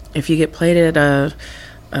 if you get played at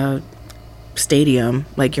a stadium,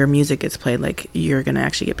 like, your music gets played, like, you're going to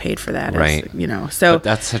actually get paid for that. Right. So But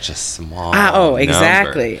that's such a small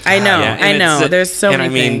exactly. number. I know. Yeah, I and know. There's so many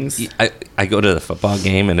mean, things. I go to the football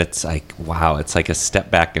game and it's like, wow, it's like a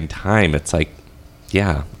step back in time. It's like,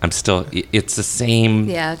 yeah, I'm still, it's the same.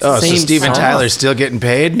 Yeah, it's so same Steven song. Tyler's still getting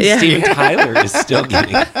paid? Yeah. Steven Tyler is still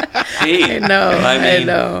getting paid. I know. I mean,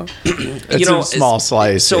 know. It's a small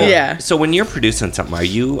slice. So, Yeah. So when you're producing something, are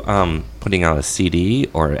you putting out a CD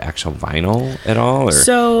or actual vinyl at all? Or,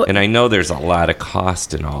 So- and I know there's a lot of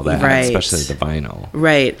cost and all that, Right. especially the vinyl.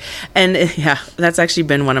 Right. And that's actually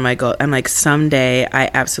been one of my goals. I'm like, someday I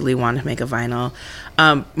absolutely want to make a vinyl.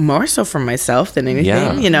 More so for myself than anything.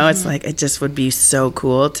 Yeah. It's like, it just would be so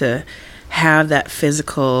cool to have that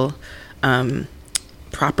physical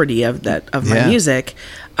property of my Yeah. music.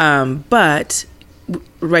 But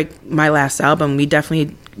like my last album, we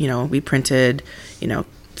definitely, we printed, a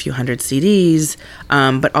few hundred CDs,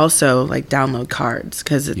 but also like download cards,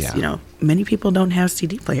 because it's, Yeah. many people don't have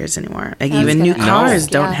CD players anymore. Like, I was even new gonna cars ask,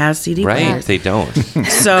 don't yeah. have CD Right, players. they don't.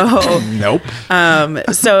 So, Nope.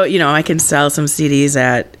 so I can sell some CDs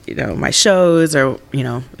at my shows, or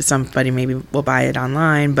somebody maybe will buy it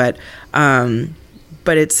online, but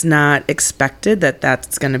it's not expected that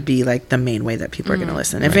that's going to be like the main way that people are going to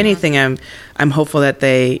listen. If anything, I'm hopeful that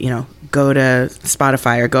they go to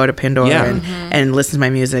Spotify or go to Pandora Yeah. and listen to my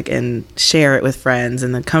music and share it with friends,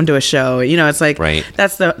 and then come to a show. It's like, Right.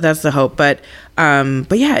 that's the hope. But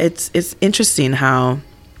yeah, it's interesting how,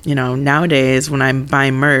 nowadays when I'm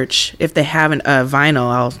buying merch, if they have a vinyl,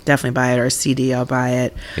 I'll definitely buy it, or a CD, I'll buy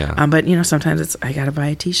it. Yeah. But sometimes I gotta buy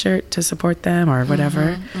a T-shirt to support them or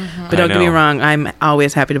whatever. But don't I get me know. wrong, I'm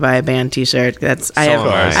always happy to buy a band T-shirt. I am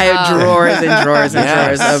I. have drawers and drawers and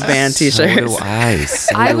drawers of band T-shirts. So do I.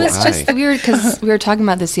 So I do was just I. weird because we were talking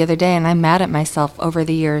about this the other day, and I'm mad at myself over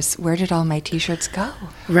the years. Where did all my T-shirts go?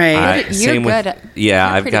 Right. You're Same with- good at- yeah,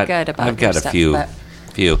 you're I've pretty got good about I've your got a stuff,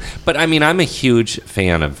 few. But I mean, I'm a huge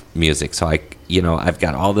fan of music, so I've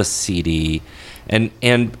got all the CD and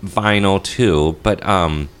vinyl too. But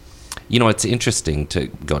it's interesting to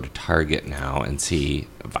go to Target now and see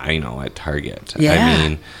vinyl at Target. Yeah. I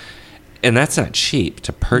mean, and that's not cheap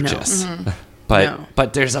to purchase.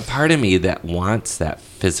 But there's a part of me that wants that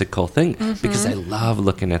physical thing because I love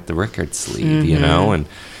looking at the record sleeve,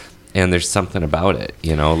 and there's something about it,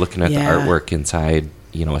 looking at the Yeah. artwork inside,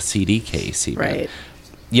 a CD case even. Right.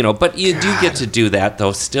 But you do get to do that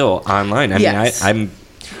though still online. I Yes. mean,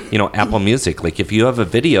 I'm Apple Music. Like, if you have a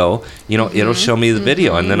video, it'll show me the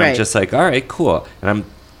video, and then I'm Right. just like, all right, cool. And I'm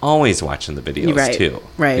always watching the videos Right. too.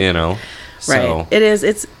 Right. So, Right. It is.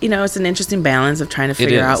 It's an interesting balance of trying to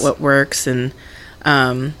figure out is. what works, and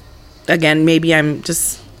again, maybe I'm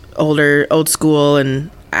just old school, and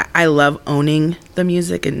I love owning the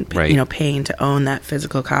music and Right. paying to own that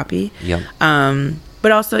physical copy. Yep.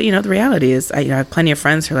 but also, the reality is, I have plenty of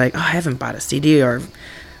friends who are like, oh, I haven't bought a CD or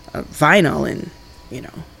a vinyl in,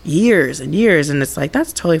 years and years. And it's like,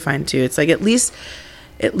 that's totally fine too. It's like, at least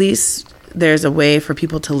there's a way for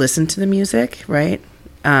people to listen to the music, right?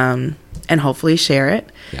 And hopefully share it.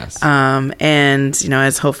 Yes. And,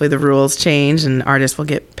 as hopefully the rules change and artists will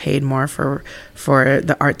get paid more for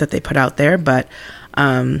the art that they put out there. But,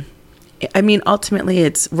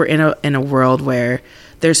 ultimately we're in a world where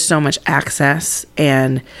there's so much access,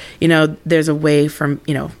 and, there's a way from,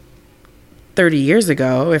 30 years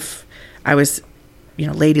ago, if I was,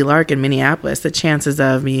 Lady Lark in Minneapolis, the chances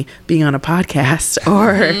of me being on a podcast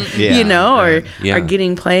or, or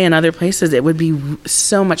getting play in other places, it would be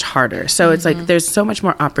so much harder. So it's like, there's so much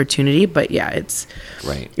more opportunity, but it's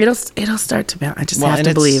right. It'll start to balance. I just have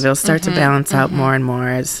to believe it'll start to balance out more and more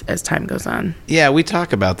as time goes on. Yeah. We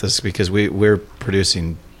talk about this because we're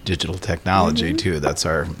producing digital technology too. That's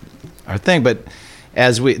our thing. But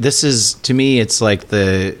this is, to me, it's like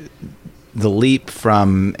the leap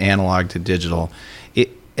from analog to digital.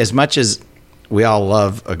 As much as we all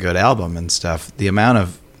love a good album and stuff, the amount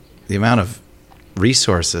of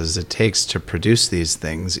resources it takes to produce these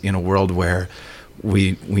things in a world where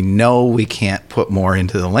we know we can't put more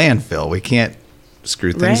into the landfill, we can't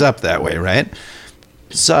screw things up that way, right?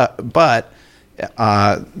 So, but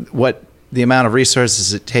what the amount of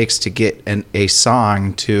resources it takes to get a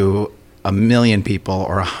song to 1 million people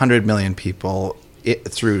or 100 million people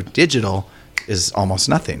through digital is almost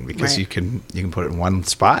nothing, because you can put it in one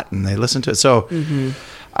spot and they listen to it. So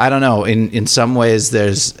I don't know. In some ways,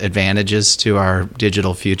 there's advantages to our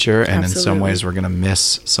digital future, and in some ways, we're going to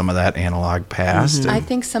miss some of that analog past. I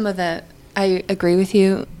think some of that. I agree with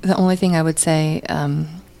you. The only thing I would say,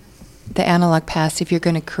 the analog past. If you're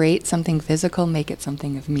going to create something physical, make it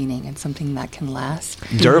something of meaning and something that can last.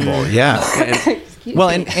 Durable, yeah. Well,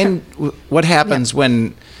 and what happens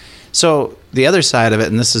when? So the other side of it,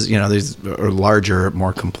 and this is, these are larger,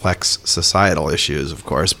 more complex societal issues, of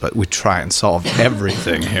course, but we try and solve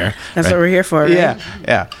everything here. That's what we're here for, right?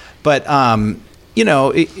 Yeah. But,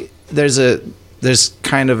 there's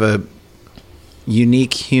kind of a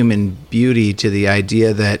unique human beauty to the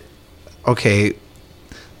idea that, okay,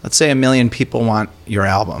 let's say 1 million people want your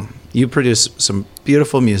album. You produce some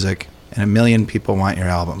beautiful music, and 1 million people want your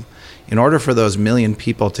album. In order for those 1 million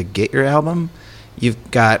people to get your album,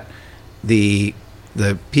 you've got the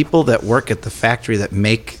people that work at the factory that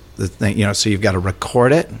make the thing, so you've got to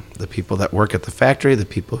record it, the people that work at the factory, the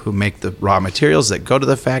people who make the raw materials that go to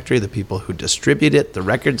the factory, the people who distribute it, the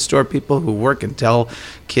record store people who work and tell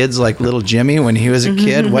kids like little Jimmy when he was a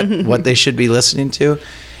kid what they should be listening to.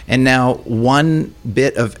 And now one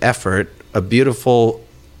bit of effort, a beautiful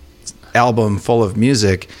album full of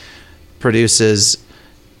music, produces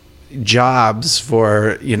jobs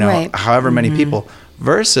for, however many people,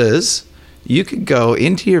 versus you could go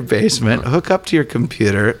into your basement, hook up to your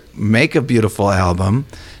computer, make a beautiful album,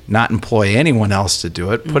 not employ anyone else to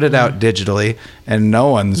do it, put it out digitally, and no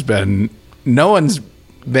one's been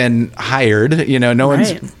hired, no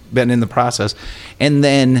one's been in the process. And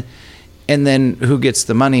then who gets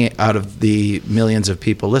the money out of the millions of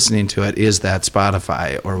people listening to it is that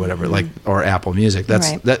Spotify or whatever, or Apple Music.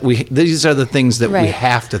 These are the things that we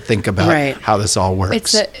have to think about how this all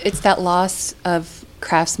works. It's that loss of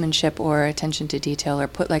craftsmanship or attention to detail, or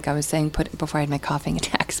like I was saying, before I had my coughing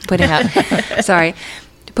attacks, putting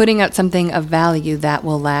out something of value that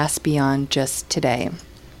will last beyond just today.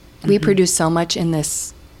 We produce so much in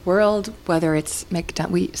this world, whether it's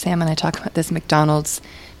Sam and I talk about this, McDonald's,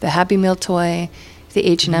 the Happy Meal toy, the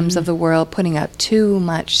H&Ms of the world, putting out too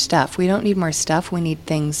much stuff. We don't need more stuff. We need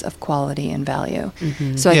things of quality and value.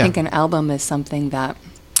 So I think an album is something that.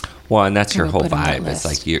 Well, and that's your whole vibe. It's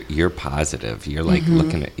like you're positive. You're like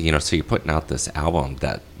looking at, so you're putting out this album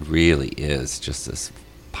that really is just this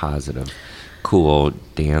positive, cool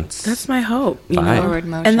dance. That's my hope. Forward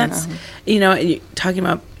motion. And that's, talking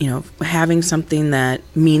about, having something that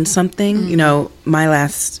means something. My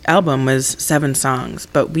last album was 7 songs,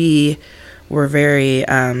 but we were very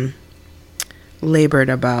labored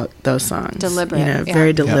about those songs. Deliberate.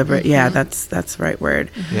 Very deliberate. Yeah, that's the right word.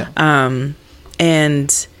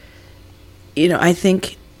 And I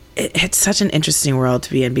think it's such an interesting world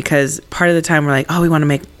to be in, because part of the time we're like, oh, we want to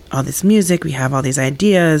make all this music, we have all these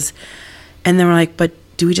ideas, and then we're like, but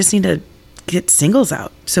do we just need to get singles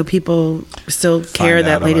out so people still care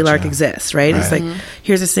that Lady Lark exists, right? It's like,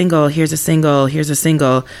 here's a single, versus,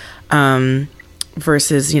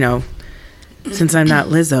 since I'm not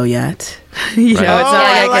Lizzo yet, it's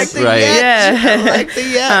not like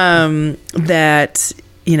that,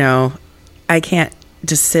 I can't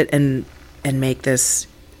just sit and make this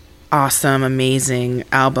awesome, amazing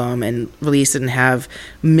album and release it and have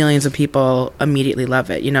millions of people immediately love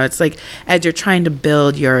it. You know, it's like as you're trying to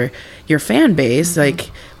build your fan base, like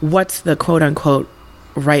what's the quote unquote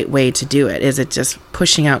right way to do it? Is it just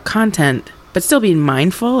pushing out content, but still being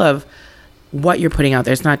mindful of what you're putting out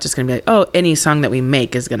there? It's not just going to be like, oh, any song that we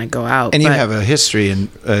make is going to go out. And you have a history and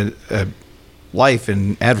a life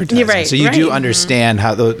in advertising, You're right, so you do right. understand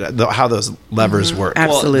how how those levers work.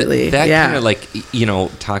 Absolutely. That Yeah. kind of like, you know,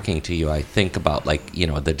 talking to you, I think about like, you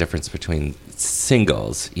know, the difference between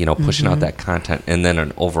singles, you know, pushing out that content and then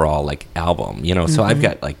an overall like album, you know. So I've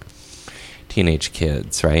got like teenage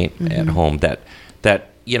kids, right, at home that,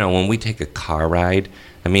 you know, when we take a car ride,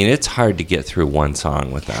 I mean, it's hard to get through one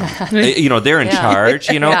song with them. You know, they're in charge,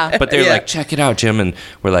 you know, Yeah. but they're like, check it out, Jim. And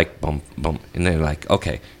we're like, boom, boom. And they're like,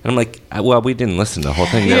 okay. And I'm like, well, we didn't listen to the whole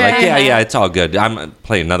thing. They're like, yeah, it's all good. I'm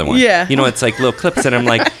playing another one. Yeah. You know, it's like little clips. And I'm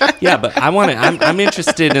like, yeah, but I'm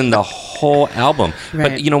interested in the whole album.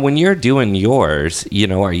 Right. But, you know, when you're doing yours, you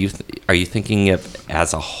know, are you thinking it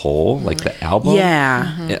as a whole, like the album?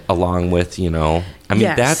 Yeah. Along with, you know, I mean,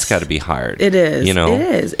 Yes. that's got to be hard. It is. You know? It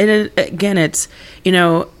is. And again, it's, you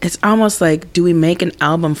know, it's almost like, do we make an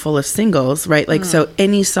album full of singles, right? Like, so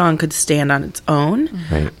any song could stand on its own.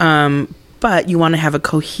 Right. But you want to have a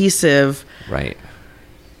cohesive, Right.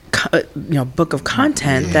 you know, book of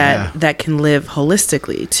content that can live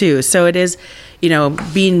holistically too. So it is, you know,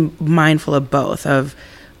 being mindful of both. Of,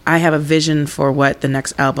 I have a vision for what the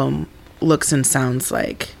next album looks and sounds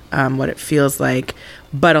like, what it feels like,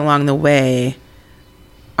 but along the way,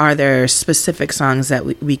 are there specific songs that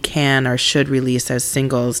we can or should release as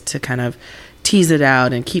singles to kind of tease it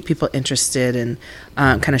out and keep people interested and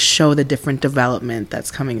kind of show the different development that's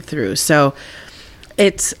coming through? So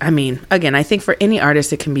it's, I mean, again, I think for any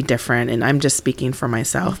artist it can be different, and I'm just speaking for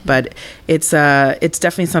myself, but it's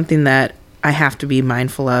definitely something that I have to be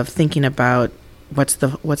mindful of, thinking about what's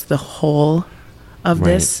the whole of Right.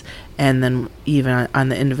 this, and then even on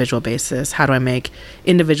the individual basis, how do I make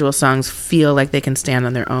individual songs feel like they can stand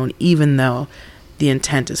on their own, even though the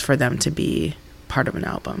intent is for them to be part of an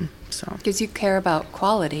album. So Because you care about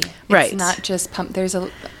quality. It's Right. not just pump.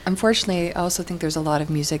 Unfortunately, I also think there's a lot of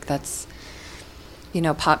music that's, you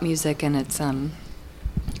know, pop music, and it's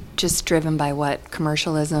just driven by what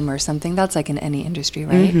commercialism or something. That's like in any industry,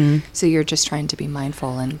 right? So you're just trying to be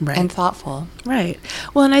mindful and thoughtful. Right.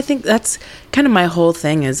 Well, and I think that's kind of my whole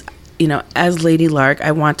thing is, you know, as Lady Lark,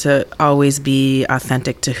 I want to always be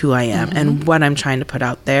authentic to who I am and what I'm trying to put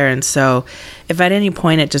out there. And so if at any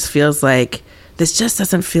point it just feels like this just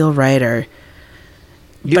doesn't feel right, or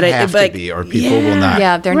You have to be, or people will not.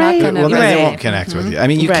 Yeah, they're not going to. Well, Right. they won't connect with you. I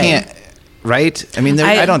mean, you Right. can't. Right? I mean,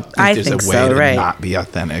 I don't think I there's think a way so, to right. not be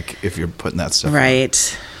authentic if you're putting that stuff.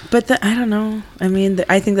 Right. But I don't know. I mean,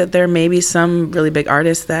 I think that there may be some really big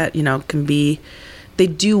artists that, you know, they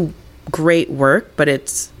do great work, but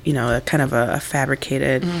it's, you know, a kind of a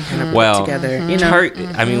fabricated kind of Well, put together, you know.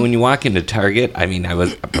 I mean, when you walk into Target, I mean, I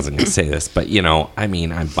wasn't going to say this, but, you know, I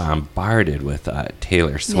mean, I'm bombarded with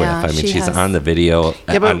Taylor Swift. Yeah, I mean, she she's has- on the video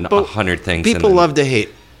Yeah, on 100 things. People and- love to hate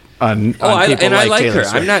on people I like like Taylor her.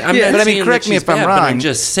 Swift. I'm not. I'm Yeah, not but I mean, saying correct that me she's if I'm bad, wrong. But I'm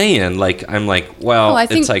just saying, like, well, I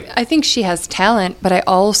it's like. I think she has talent, but I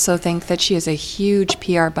also think that she has a huge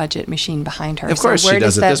PR budget machine behind her. Of So course where she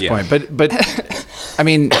does at that- this point. But I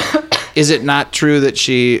mean, is it not true that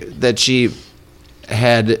she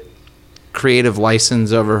had creative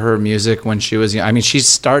license over her music when she was young? I mean, she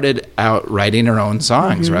started out writing her own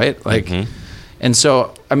songs, right? Like, and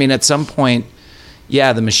so I mean, at some point,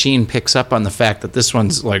 yeah, the machine picks up on the fact that this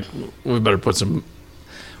one's like, we better put some.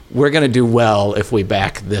 We're gonna do well if we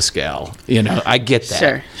back this gal. You know, I get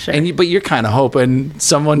that. Sure. But you're kind of hoping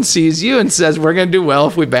someone sees you and says, "We're gonna do well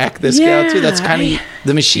if we back this gal too." That's kind of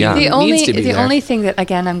the machine. Yeah. needs to be there. only thing that,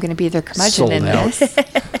 again, I'm going to be their curmudgeon Sold in out. this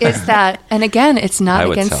is that, and again, it's I not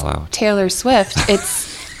would against sell out. Taylor Swift.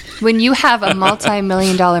 It's when you have a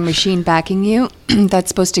multi-million-dollar machine backing you that's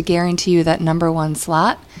supposed to guarantee you that #1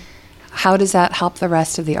 slot. How does that help the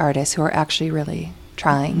rest of the artists who are actually really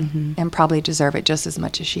trying and probably deserve it just as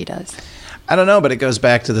much as she does? I don't know, but it goes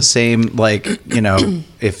back to the same, like, you know,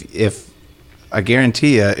 if I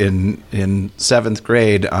guarantee you in 7th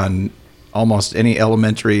grade on almost any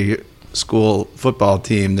elementary school football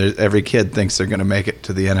team, every kid thinks they're going to make it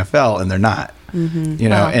to the NFL, and they're not. You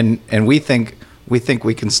know, Wow. and we think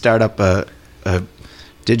we can start up a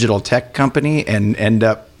digital tech company and end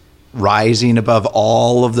up rising above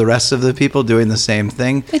all of the rest of the people doing the same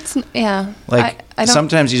thing. It's yeah. Like I don't,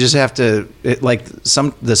 sometimes you just have to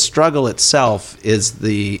the struggle itself is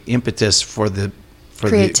the impetus for the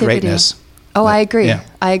Creativity. greatness. Oh, I agree. Yeah.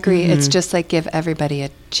 I agree. It's just like give everybody a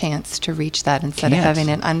chance to reach that instead of Can't. having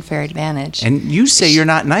an unfair advantage. And you say you're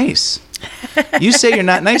not nice. You say you're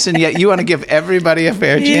not nice, and yet you want to give everybody a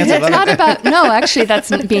fair chance. It's not about, no, actually,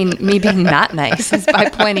 that's me being not nice, is by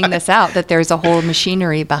pointing this out, that there's a whole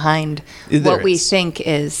machinery behind There what we is. think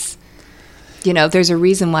is, you know, there's a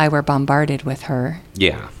reason why we're bombarded with her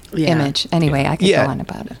Yeah. image. Anyway, I could Yeah. go on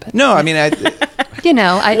about it, but No, I mean, you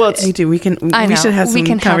know, We do. We I we know. should have We some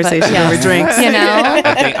can have a- conversation yes. over drinks. You know,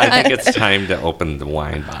 I think it's time to open the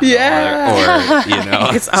wine bottle. Yeah. Or you know.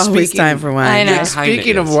 It's always Speaking- time for wine. I know. Kinda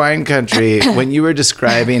speaking of is. wine country, when you were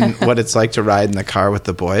describing what it's like to ride in the car with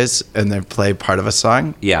the boys and they play part of a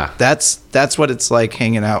song, Yeah. that's what it's like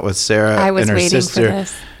hanging out with Sarah I was and her waiting for sister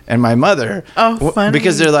this. and my mother. Oh, funny.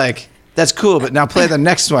 Because they're like, that's cool, but now play the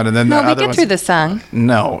next one, and then no, the we other get one's- through the song.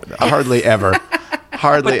 No, hardly ever.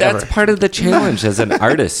 Hardly But that's ever. part of the challenge as an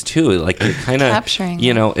artist too. Like you're kind of Capturing.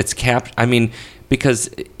 You know, it's I mean, because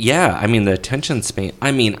I mean, the attention span.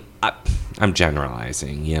 I mean, I'm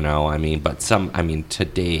generalizing. You know, I mean, but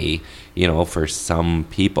today, you know, for some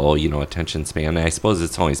people, you know, attention span. I suppose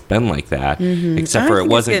it's always been like that, except I for it think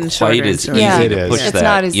it's wasn't getting quite shorter and as shorter. easy Yeah. It to is. push It's that.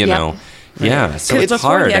 not as- you yep. know, yeah. So Because it's before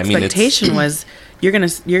hard. the I mean, it's expectation was you're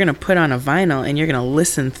gonna put on a vinyl and you're gonna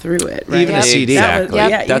listen through it, right? Even a CD. Exactly.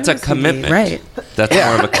 Yep. That's a even CD, commitment. right? That's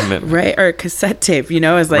more of a commitment. Right, or a cassette tape. You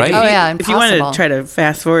know, it's like Right. if Oh, you- yeah, if you wanted to impossible. try to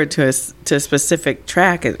fast forward to a specific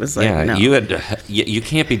track, it was like Yeah, no. you had to, you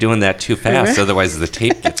can't be doing that too fast, Right. otherwise the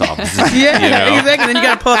tape gets all. yeah, you know? exactly. Then you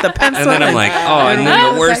gotta pull out the pencil. And then I'm like, oh, and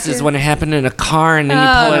then the worst exactly. is when it happened in a car, and then you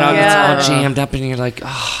pull it out, yeah. and it's all jammed up, and you're like,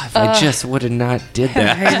 oh, if I just would have not did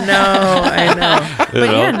that. I know. But You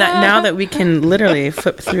know? yeah, now that we can literally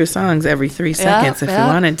flip through songs every 3 seconds if we yeah.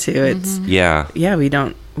 wanted to, it's Yeah, we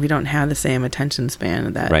don't have the same attention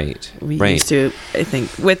span that Right, we right. used to. I think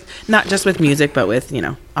with not just with music, but with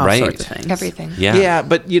all Right. sorts of things. Everything. yeah, Yeah,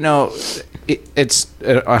 but you know, it's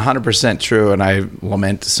 100% true, and I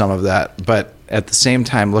lament some of that. But at the same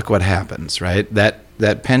time, look what happens, right?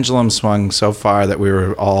 That pendulum swung so far that we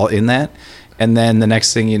were all in that, and then the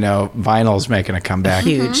next thing you know, vinyl's making a comeback.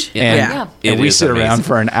 Huge. Yeah. And, Yeah. It and we is sit around amazing.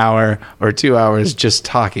 for an hour or 2 hours just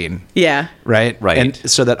talking, Yeah. right? Right. And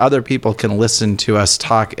so that other people can listen to us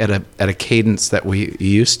talk at a cadence that we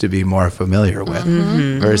used to be more familiar with,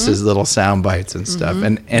 versus little sound bites and stuff.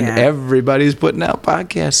 And Yeah. everybody's putting out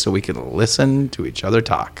podcasts so we can listen to each other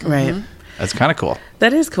talk. Right. That's kind of cool.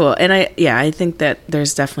 That is cool, and I think that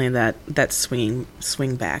there's definitely that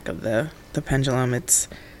swing back of the pendulum.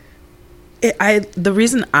 The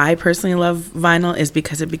reason I personally love vinyl is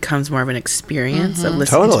because it becomes more of an experience of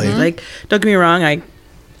listening Totally. to music. Like, don't get me wrong, I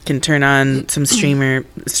can turn on some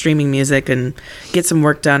streaming music and get some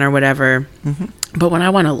work done or whatever. But when I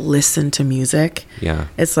want to listen to music, Yeah.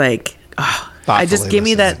 it's like, I Thoughtfully just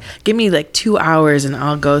give me like 2 hours and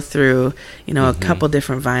I'll go through, a couple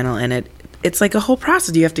different vinyl, and it's like a whole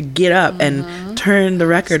process. You have to get up and turn the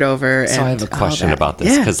record over. So and I have a all question that. about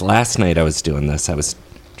this Yeah. because last night I was doing this. I was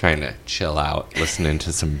trying to chill out, listening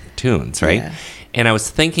to some tunes, right? Yeah. And I was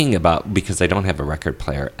thinking about, because I don't have a record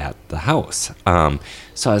player at the house.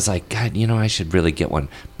 So I was like, God, I should really get one.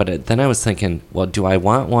 But then I was thinking, well, do I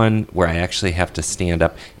want one where I actually have to stand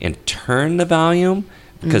up and turn the volume?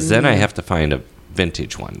 Because then I have to find a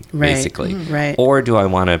vintage one, Right. basically. Right. Or do I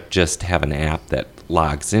want to just have an app that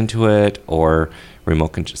logs into it, or remote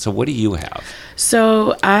control? So what do you have?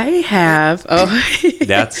 So I have.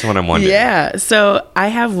 That's what I'm wondering. Yeah. So I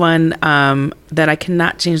have one that I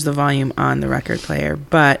cannot change the volume on the record player,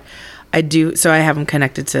 but I do. So I have them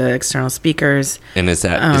connected to external speakers. And is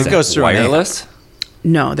that, It goes through an amp. wireless?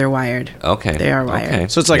 No, they're wired. Okay. They are wired. Okay.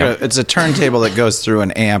 So it's like Yep. it's a turntable that goes through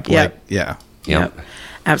an amp. Yep. Like, yeah. Yep.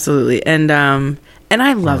 Absolutely. And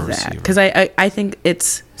I love that receiver. because I think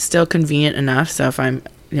it's still convenient enough. So if I'm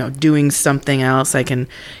doing something else, I can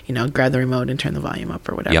grab the remote and turn the volume up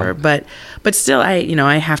or whatever. Yep. But still,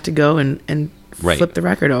 I have to go and Right. flip the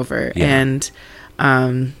record over. Yeah. And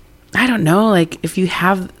I don't know, like if you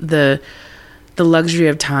have the luxury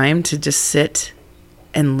of time to just sit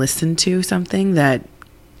and listen to something that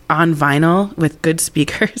on vinyl with good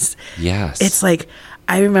speakers. Yes. It's like,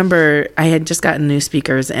 I remember I had just gotten new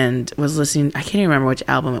speakers and was listening. I can't even remember which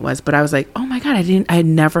album it was, but I was like, oh my God, I had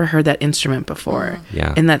never heard that instrument before.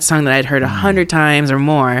 Yeah. In that song that I'd heard 100 times or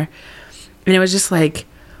more. And it was just like,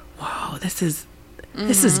 whoa, this is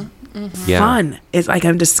Yeah. fun. It's like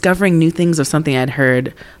I'm discovering new things of something I'd heard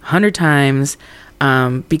 100 times.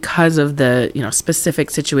 Because of the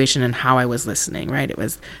specific situation and how I was listening, right? It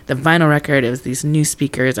was the vinyl record. It was these new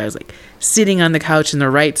speakers. I was like sitting on the couch in the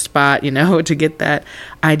right spot, to get that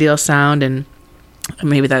ideal sound. And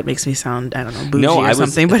maybe that makes me sound, I don't know, bougie No, or I was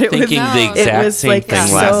something, but it was thinking the No. exact it was same like thing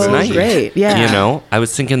so last night. great. Yeah. You know, I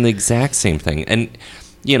was thinking the exact same thing. And,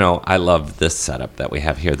 you know, I love this setup that we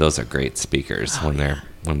have here. Those are great speakers when they're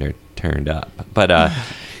turned up. But,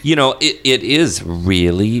 you know, it is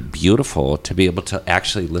really beautiful to be able to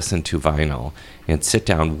actually listen to vinyl and sit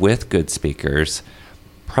down with good speakers,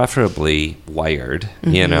 preferably wired,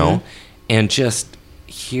 you know, and just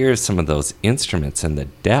hear some of those instruments and the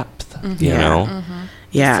depth, you know?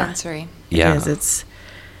 Yeah. Sensory. Yeah. It is.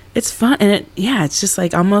 It's fun. And it's just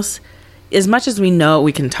like almost as much as we know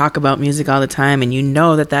we can talk about music all the time and you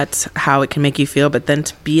know that that's how it can make you feel, but then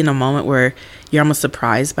to be in a moment where you're almost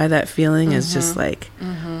surprised by that feeling is just like,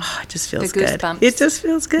 oh, it just feels The good. goosebumps. It just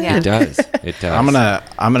feels good. Yeah. It does. It does.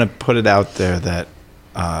 I'm gonna put it out there that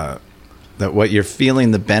that what you're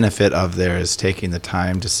feeling the benefit of there is taking the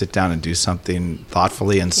time to sit down and do something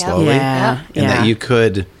thoughtfully and Yeah. slowly, Yeah. and that you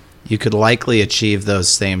could likely achieve those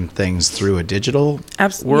same things through a digital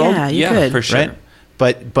world. Yeah, you Yeah, could. for sure. Right?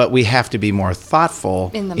 But we have to be more thoughtful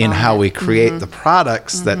In the in how moment. we create the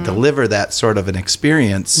products that deliver that sort of an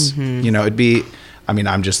experience. You know, it'd be, I mean,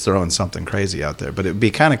 I'm just throwing something crazy out there, but it'd be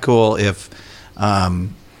kind of cool if a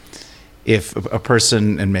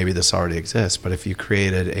person, and maybe this already exists, but if you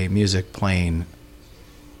created a music playing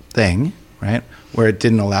thing, right, where it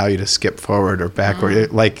didn't allow you to skip forward or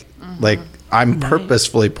backward, like I'm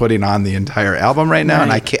purposefully putting on the entire album right now,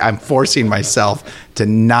 and I'm forcing myself to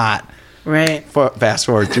not Right. fast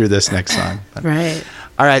forward through this next song. But- Right.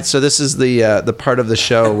 All right, so this is the part of the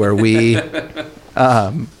show where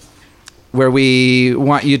we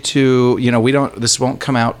want you to, you know, this won't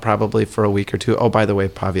come out probably for a week or two. Oh, by the way,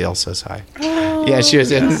 Paviel says hi. Oh, Yeah, she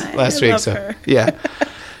was in last week. love So her.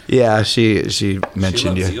 yeah, she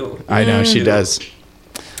mentioned loves you. you. I know she does.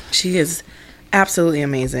 She is absolutely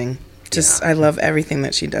amazing. Just, I love everything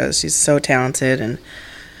that she does. She's so talented. And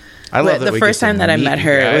I love that the we first get to time that I meet met you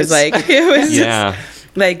her, it was guys. like, it was Yeah.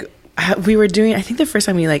 just like, we were doing, I think the first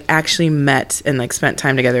time we like actually met and like spent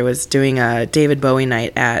time together was doing a David Bowie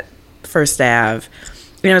night at First Ave.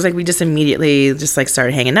 And it was like, we just immediately just like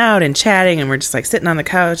started hanging out and chatting, and we're just like sitting on the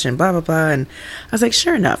couch and blah, blah, blah. And I was like,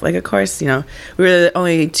 sure enough, like, of course, you know, we were the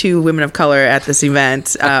only two women of color at this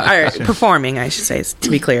event, or performing, I should say, to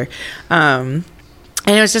be clear. And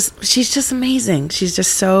it was just, she's just amazing. She's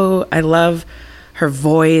just so, I love her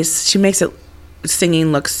voice. She makes it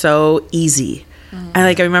singing look so easy. And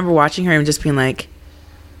like, I remember watching her and just being like,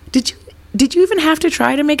 did you even have to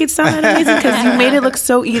try to make it sound that amazing? Because you made it look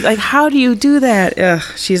so easy. Like, how do you do that? Ugh,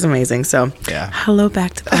 she's amazing. So, Yeah. hello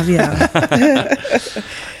back to Pavia.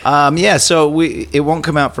 So it won't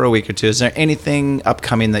come out for a week or two. Is there anything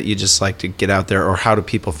upcoming that you just like to get out there, or how do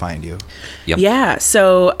people find you? Yep. Yeah.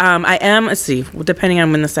 So, I am, let's see, depending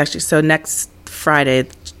on when this actually, so next Friday,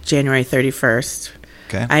 January 31st,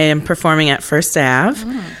 Okay. I am performing at First Ave.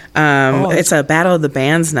 It's a Battle of the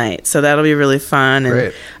Bands night, so that'll be really fun. And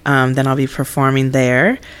Great. then I'll be performing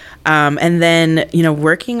there. And then, you know,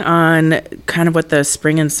 working on kind of what the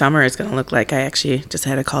spring and summer is going to look like. I actually just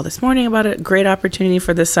had a call this morning about a great opportunity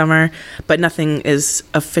for this summer, but nothing is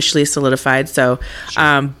officially solidified. So,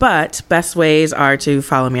 but best ways are to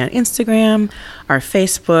follow me on Instagram, our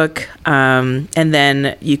Facebook, and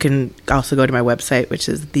then you can also go to my website, which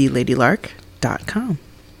is theladylark.com.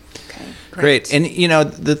 Okay, Great. And you know,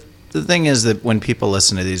 the thing is that when people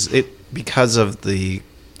listen to these, because of the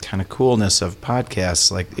kind of coolness of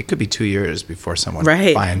podcasts, like it could be 2 years before someone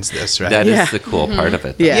Right. finds this, right? That is Yeah. the cool part of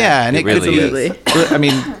it. though. Yeah, and It it really could is. Absolutely. I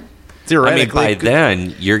mean, I mean, theoretically, by it could-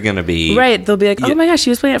 then you're gonna be Right. They'll be like, oh Yeah. my gosh, she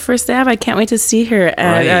was playing at First Ave. I can't wait to see her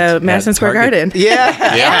Right. at Madison At Square Target. Garden.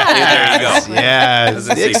 Yeah. Yeah, there you go. Yeah.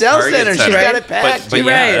 Doesn't The say Excel Target Center, she's Center. got it packed. But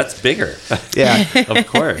yeah, Right. that's bigger. Yeah. Of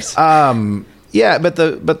course. Yeah, but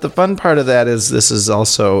the fun part of that is this is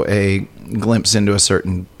also a glimpse into a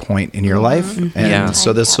certain point in your life, and Yeah.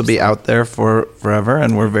 so this will be out there for forever.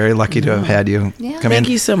 And we're very lucky to have had you Yeah. come in. Thank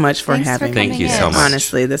you so much for Thanks for having me. Thank you coming so in. much.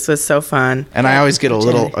 Honestly, this was so fun. And I always get a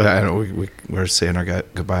little. I know we're saying our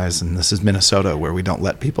goodbyes, and this is Minnesota, where we don't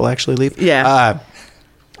let people actually leave. Yeah.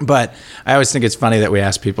 But I always think it's funny that we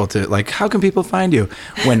ask people to, like, how can people find you?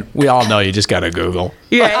 When we all know you just got to Google.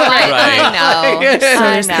 Yeah. I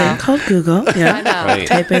There's a know. thing called Google. Yeah. I know. Right.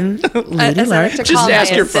 Type in Lady As I Lark. like to Just call my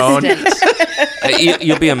ask your phone. assistant.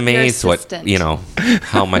 You'll be amazed what assistant.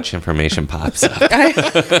 how much information pops up. I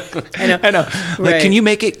know. I know. Like, Right. can you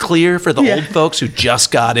make it clear for the Yeah. old folks who just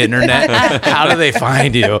got internet? How do they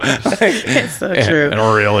find you? It's so true. And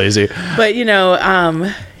real easy. But you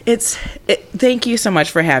know, Thank you so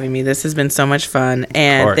much for having me. This has been so much fun,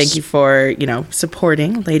 and thank you for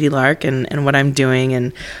supporting Lady Lark and what I'm doing.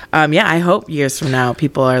 And I hope years from now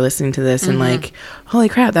people are listening to this and like, holy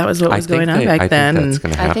crap, that was what was going on back then. I think that's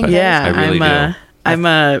going to happen. Yeah, I really do. I'm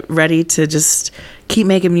ready to just keep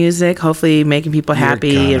making music, hopefully making people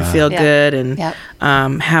happy and feel good and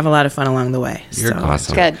have a lot of fun along the way. You're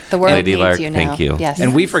awesome. Good. The world Lady needs Lark, you now. thank you. Yes.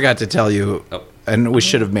 And we forgot to tell you, and we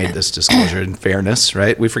should have made this disclosure in fairness,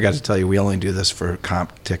 right? We forgot to tell you we only do this for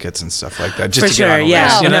comp tickets and stuff like that. Just For to get on sure, the yeah.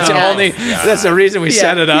 list. You know, Oh, that's the yeah. only. That's the reason we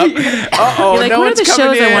set it up. Uh-oh, You're like, no what are one's the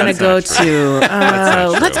coming shows I in. want to go to?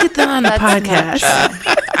 Let's get them on the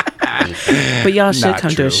podcast. But y'all should Not come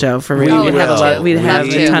to true. a show for We real. will. We'd have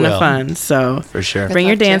Love a to. ton will. of fun. So For sure. bring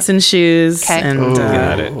your love to. dancing shoes, Okay. and Ooh,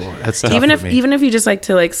 That's tough even for if me. you just like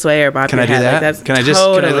to like sway or bob Can your I do head, that? like that's Can I just-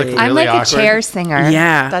 totally. can I look- I'm really like awkward? a chair singer.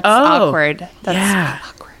 Yeah. That's Oh. awkward. That's Yeah.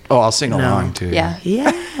 awkward. Oh, I'll sing along too. Yeah.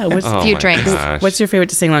 Yeah. What's, Oh few my drinks. gosh. what's your favorite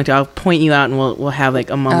to sing along to? I'll point you out and we'll have like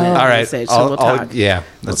a moment. Oh. on All right. stage, so we'll talk. Yeah,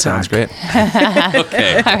 that sounds talk. great.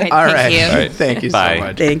 Okay. All right. All thank right. you. All right. Thank you Bye. so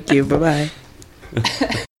much. Thank you. Bye bye.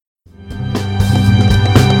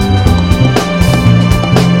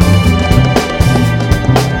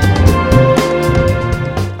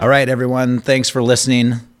 All right, everyone. Thanks for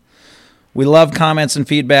listening. We love comments and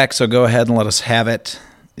feedback, so go ahead and let us have it.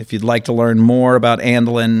 If you'd like to learn more about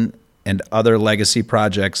Andelin and other legacy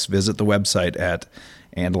projects, visit the website at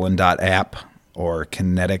andelin.app or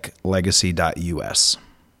kineticlegacy.us.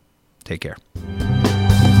 Take care.